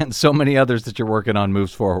story and so many others that you're working on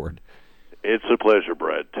moves forward. It's a pleasure,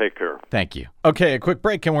 Brad. Take care. Thank you. Okay, a quick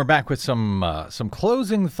break, and we're back with some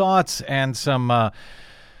closing thoughts and some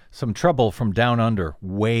trouble from down under,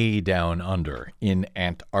 way down under in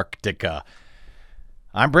Antarctica.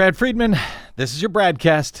 I'm Brad Friedman. This is your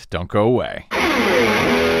BradCast. Don't go away.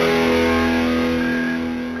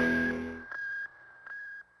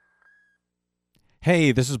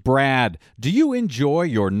 Hey, this is Brad. Do you enjoy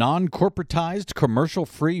your non-corporatized,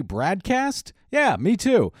 commercial-free BradCast? Yeah, me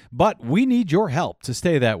too. But we need your help to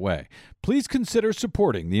stay that way. Please consider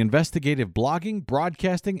supporting the investigative blogging,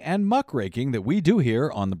 broadcasting, and muckraking that we do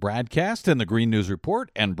here on the BradCast and the Green News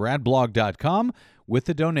Report and bradblog.com with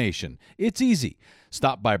a donation. It's easy.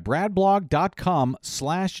 Stop by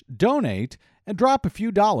bradblog.com/donate and drop a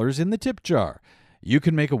few dollars in the tip jar. You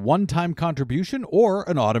can make a one-time contribution or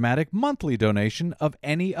an automatic monthly donation of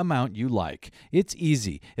any amount you like. It's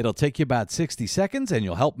easy. It'll take you about 60 seconds, and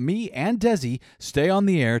you'll help me and Desi stay on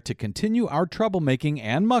the air to continue our troublemaking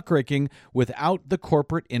and muckraking without the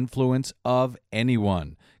corporate influence of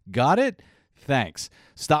anyone. Got it? Thanks.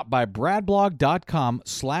 Stop by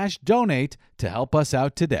bradblog.com/donate to help us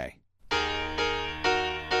out today.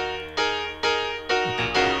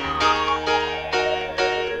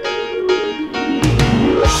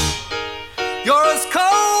 You're as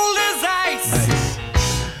cold as ice. Nice.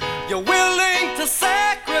 You're willing to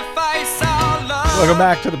sacrifice our love. Welcome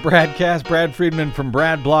back to the BradCast. Brad Friedman from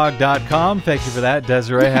bradblog.com. Thank you for that,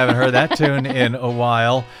 Desiree. Haven't heard that tune in a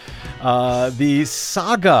while. The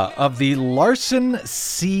saga of the Larsen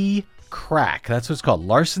C crack. That's what it's called,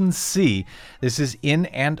 Larsen C. This is in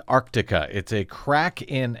Antarctica. It's a crack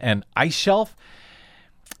in an ice shelf.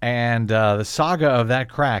 And the saga of that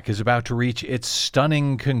crack is about to reach its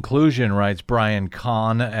stunning conclusion, writes Brian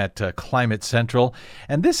Kahn at Climate Central.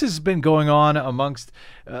 And this has been going on amongst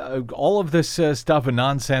all of this stuff and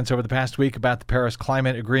nonsense over the past week about the Paris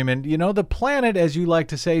Climate Agreement. You know, the planet, as you like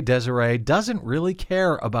to say, Desiree, doesn't really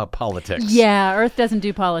care about politics. Yeah, Earth doesn't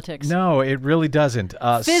do politics. No, it really doesn't.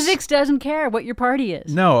 Physics doesn't care what your party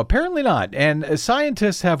is. No, apparently not. And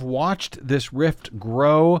scientists have watched this rift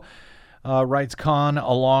grow, writes Kahn,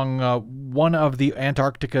 along one of the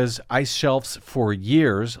Antarctica's ice shelves for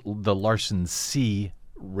years, the Larsen C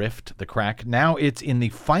rift, the crack. Now it's in the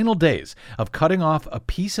final days of cutting off a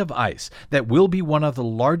piece of ice that will be one of the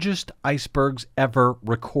largest icebergs ever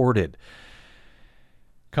recorded.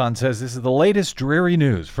 Khan says this is the latest dreary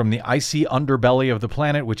news from the icy underbelly of the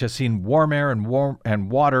planet, which has seen warm air and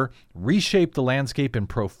water reshape the landscape in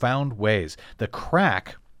profound ways. The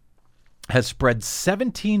crack has spread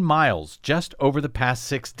 17 miles just over the past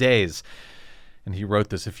 6 days. And he wrote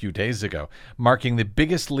this a few days ago, marking the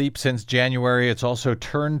biggest leap since January. It's also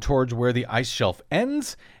turned towards where the ice shelf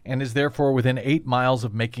ends and is therefore within 8 miles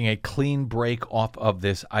of making a clean break off of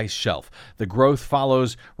this ice shelf. The growth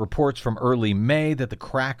follows reports from early May that the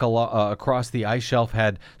crack across the ice shelf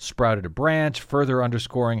had sprouted a branch, further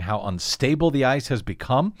underscoring how unstable the ice has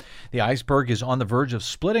become. The iceberg is on the verge of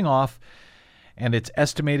splitting off, and it's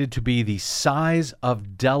estimated to be the size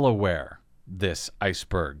of Delaware, this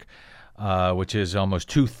iceberg. Which is almost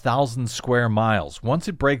 2,000 square miles. Once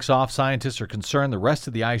it breaks off, scientists are concerned the rest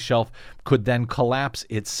of the ice shelf could then collapse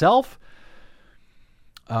itself,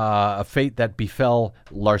 a fate that befell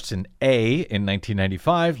Larsen A in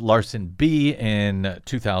 1995, Larsen B in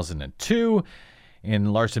 2002.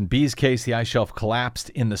 In Larsen B's case, the ice shelf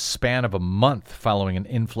collapsed in the span of a month following an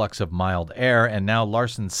influx of mild air, and now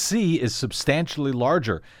Larsen C is substantially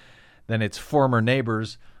larger than its former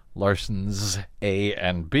neighbors, Larsens A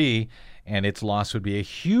and B, and its loss would be a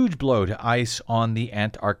huge blow to ice on the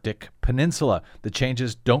Antarctic Peninsula. The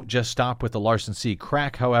changes don't just stop with the Larsen C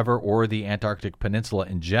crack, however, or the Antarctic Peninsula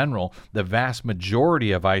in general. The vast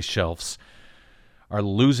majority of ice shelves are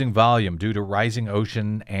losing volume due to rising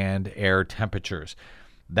ocean and air temperatures.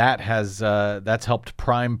 That's helped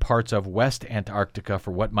prime parts of West Antarctica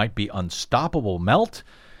for what might be unstoppable melt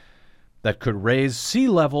that could raise sea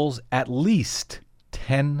levels at least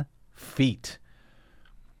 10 feet.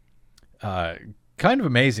 Kind of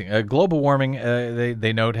amazing. Global warming,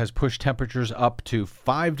 they note, has pushed temperatures up to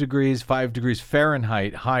 5 degrees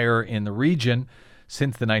Fahrenheit higher in the region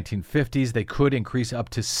since the 1950s. They could increase up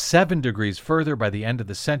to 7 degrees further by the end of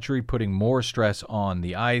the century, putting more stress on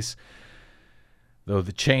the ice. Though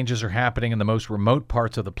the changes are happening in the most remote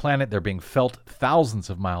parts of the planet, they're being felt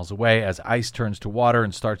thousands of miles away as ice turns to water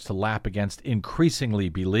and starts to lap against increasingly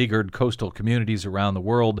beleaguered coastal communities around the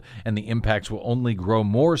world, and the impacts will only grow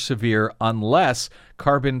more severe unless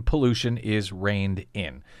carbon pollution is reined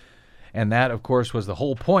in. And that, of course, was the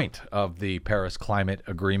whole point of the Paris Climate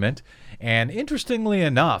Agreement. And interestingly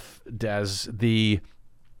enough, Des, the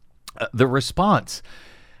response,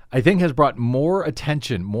 I think, has brought more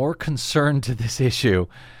attention, more concern to this issue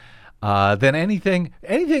than anything,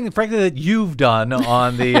 frankly, that you've done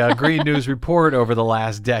on the Green News Report over the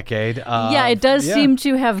last decade. It does seem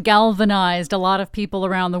to have galvanized a lot of people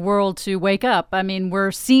around the world to wake up. I mean,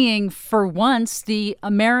 we're seeing, for once, the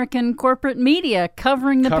American corporate media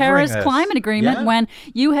covering the Paris Climate Agreement, when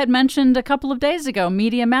you had mentioned a couple of days ago,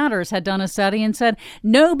 Media Matters had done a study and said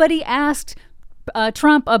nobody asked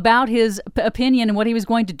Trump about his opinion and what he was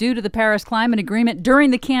going to do to the Paris Climate Agreement during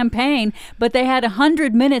the campaign, but they had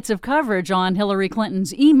 100 minutes of coverage on Hillary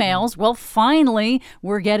Clinton's emails. Well, finally,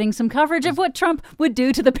 we're getting some coverage of what Trump would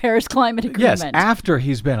do to the Paris Climate Agreement. Yes, after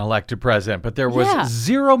he's been elected president, but there was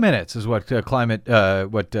 0 minutes, is what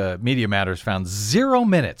Media Matters found. 0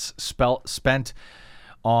 minutes spent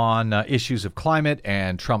on issues of climate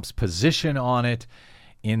and Trump's position on it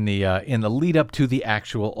in the lead up to the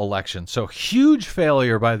actual election. So huge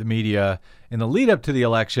failure by the media in the lead up to the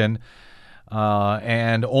election,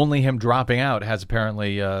 and only him dropping out has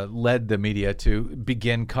apparently led the media to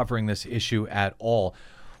begin covering this issue at all.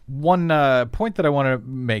 One point that I want to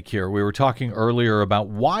make here, we were talking earlier about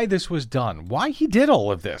why this was done, why he did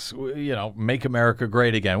all of this, make America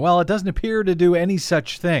great again. Well, it doesn't appear to do any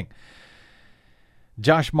such thing.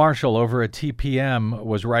 Josh Marshall over at TPM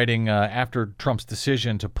was writing after Trump's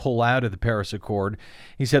decision to pull out of the Paris Accord.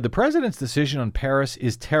 He said, the president's decision on Paris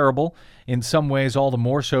is terrible, in some ways all the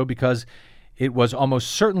more so because it was almost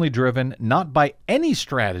certainly driven not by any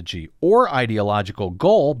strategy or ideological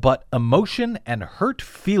goal, but emotion and hurt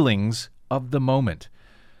feelings of the moment.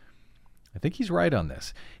 I think he's right on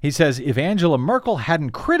this. He says if Angela Merkel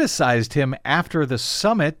hadn't criticized him after the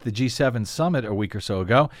summit, the G7 summit a week or so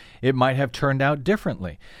ago, it might have turned out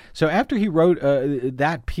differently. So after he wrote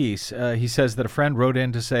that piece, he says that a friend wrote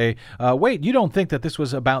in to say, wait, you don't think that this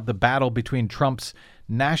was about the battle between Trump's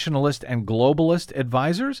nationalist and globalist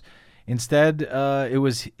advisors? Instead, it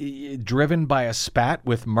was driven by a spat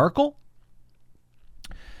with Merkel?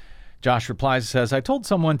 Josh replies, says, I told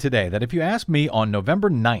someone today that if you asked me on November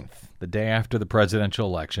 9th, the day after the presidential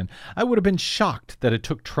election, I would have been shocked that it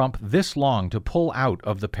took Trump this long to pull out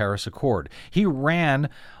of the Paris Accord. He ran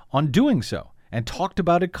on doing so and talked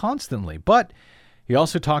about it constantly. But He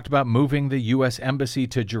also talked about moving the U.S. Embassy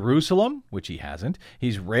to Jerusalem, which he hasn't.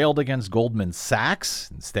 He's railed against Goldman Sachs.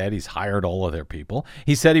 Instead, he's hired all of their people.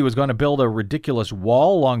 He said he was going to build a ridiculous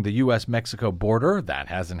wall along the U.S.-Mexico border. That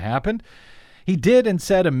hasn't happened. He did and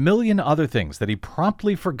said a million other things that he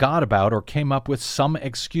promptly forgot about or came up with some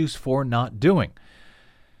excuse for not doing.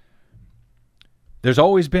 There's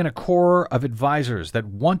always been a core of advisors that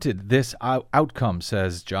wanted this outcome,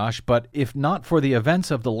 says Josh, but if not for the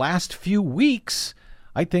events of the last few weeks,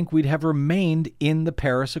 I think we'd have remained in the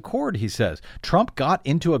Paris Accord, he says. Trump got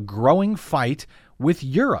into a growing fight with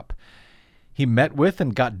Europe. He met with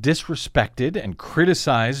and got disrespected and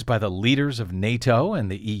criticized by the leaders of NATO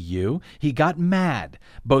and the EU. He got mad.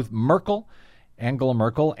 Both Angela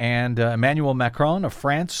Merkel, and Emmanuel Macron of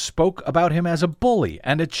France spoke about him as a bully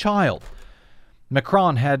and a child.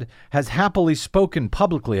 Macron has happily spoken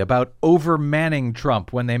publicly about overmanning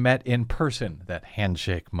Trump when they met in person, that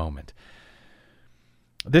handshake moment.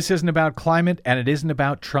 This isn't about climate, and it isn't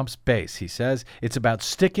about Trump's base, he says. It's about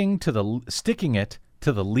sticking it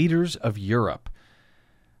to the leaders of Europe.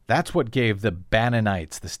 That's what gave the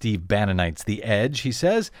Steve Bannonites, the edge, he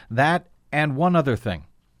says. That and one other thing.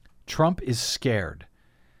 Trump is scared.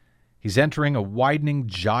 He's entering a widening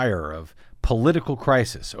gyre of political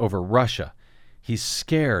crisis over Russia. He's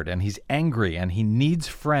scared and he's angry and he needs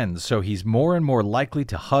friends, so he's more and more likely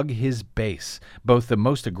to hug his base, both the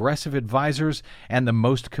most aggressive advisors and the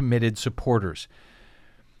most committed supporters.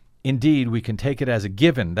 Indeed, we can take it as a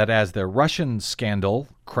given that as the Russian scandal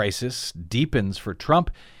crisis deepens for Trump,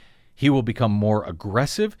 he will become more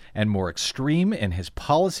aggressive and more extreme in his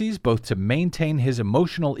policies, both to maintain his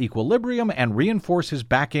emotional equilibrium and reinforce his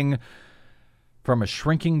backing from a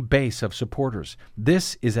shrinking base of supporters.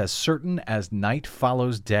 This is as certain as night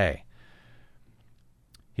follows day.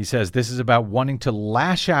 He says this is about wanting to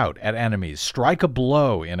lash out at enemies, strike a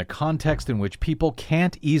blow in a context in which people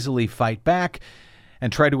can't easily fight back,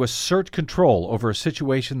 and try to assert control over a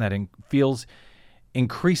situation that feels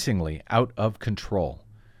increasingly out of control.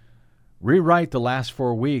 Rewrite the last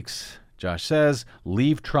 4 weeks, Josh says,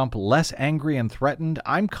 leave Trump less angry and threatened.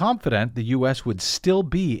 I'm confident the U.S. would still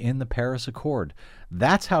be in the Paris Accord.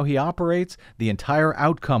 That's how he operates. The entire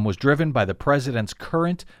outcome was driven by the president's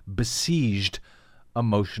current besieged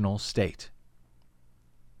emotional state.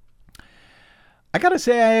 I got to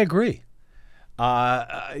say, I agree.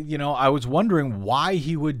 I was wondering why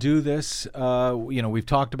he would do this. We've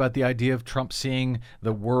talked about the idea of Trump seeing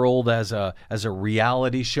the world as a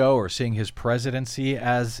reality show, or seeing his presidency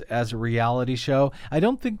as a reality show. I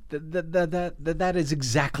don't think that is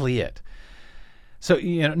exactly it. So,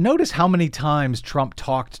 notice how many times Trump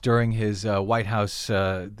talked during his White House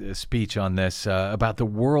speech on this about the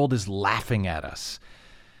world is laughing at us,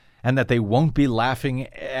 and that they won't be laughing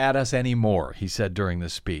at us anymore, he said during the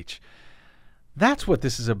speech. That's what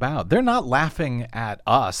this is about. They're not laughing at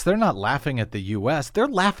us. They're not laughing at the U.S. They're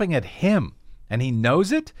laughing at him. And he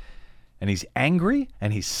knows it. And he's angry.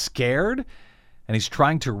 And he's scared. And he's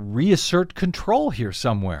trying to reassert control here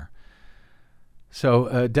somewhere.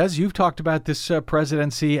 So, Des, you've talked about this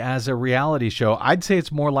presidency as a reality show. I'd say it's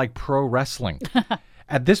more like pro wrestling.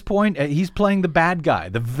 At this point, he's playing the bad guy,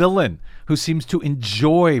 the villain, who seems to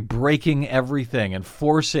enjoy breaking everything and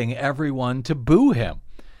forcing everyone to boo him.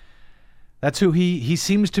 That's who he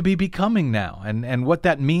seems to be becoming now. And what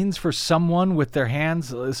that means for someone with their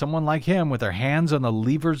hands, someone like him, with their hands on the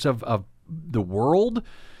levers of the world,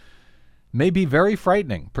 may be very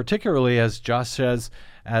frightening, particularly, as Josh says,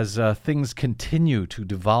 as things continue to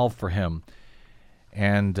devolve for him.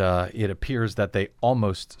 And it appears that they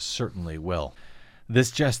almost certainly will. This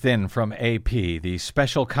just in from AP, the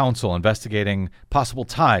special counsel investigating possible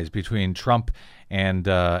ties between Trump and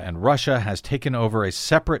Russia has taken over a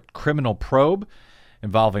separate criminal probe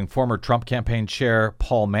involving former Trump campaign chair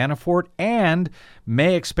Paul Manafort, and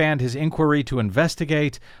may expand his inquiry to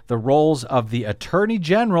investigate the roles of the Attorney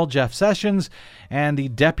General, Jeff Sessions, and the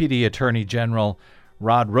Deputy Attorney General,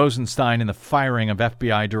 Rod Rosenstein, in the firing of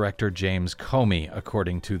FBI Director James Comey,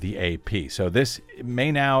 according to the AP. So this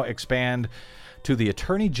may now expand to the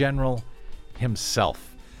Attorney General himself.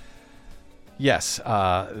 Yes,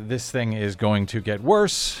 this thing is going to get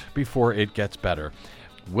worse before it gets better.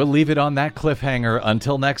 We'll leave it on that cliffhanger.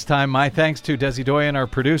 Until next time, my thanks to Desi Doyen, our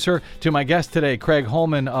producer, to my guest today, Craig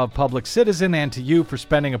Holman of Public Citizen, and to you for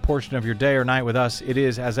spending a portion of your day or night with us. It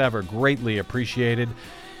is, as ever, greatly appreciated.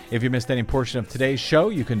 If you missed any portion of today's show,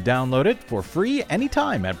 you can download it for free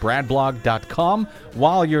anytime at bradblog.com.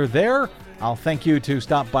 While you're there, I'll thank you to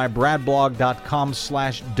stop by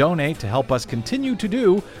bradblog.com/donate to help us continue to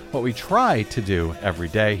do what we try to do every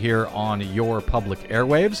day here on your public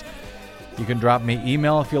airwaves. You can drop me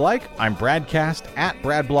email if you like. I'm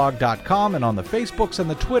bradcast@bradblog.com, and on the Facebooks and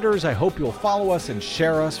the Twitters, I hope you'll follow us and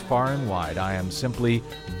share us far and wide. I am simply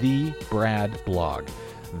the Brad Blog.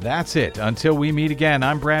 That's it. Until we meet again,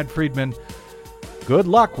 I'm Brad Friedman. Good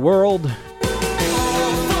luck, world.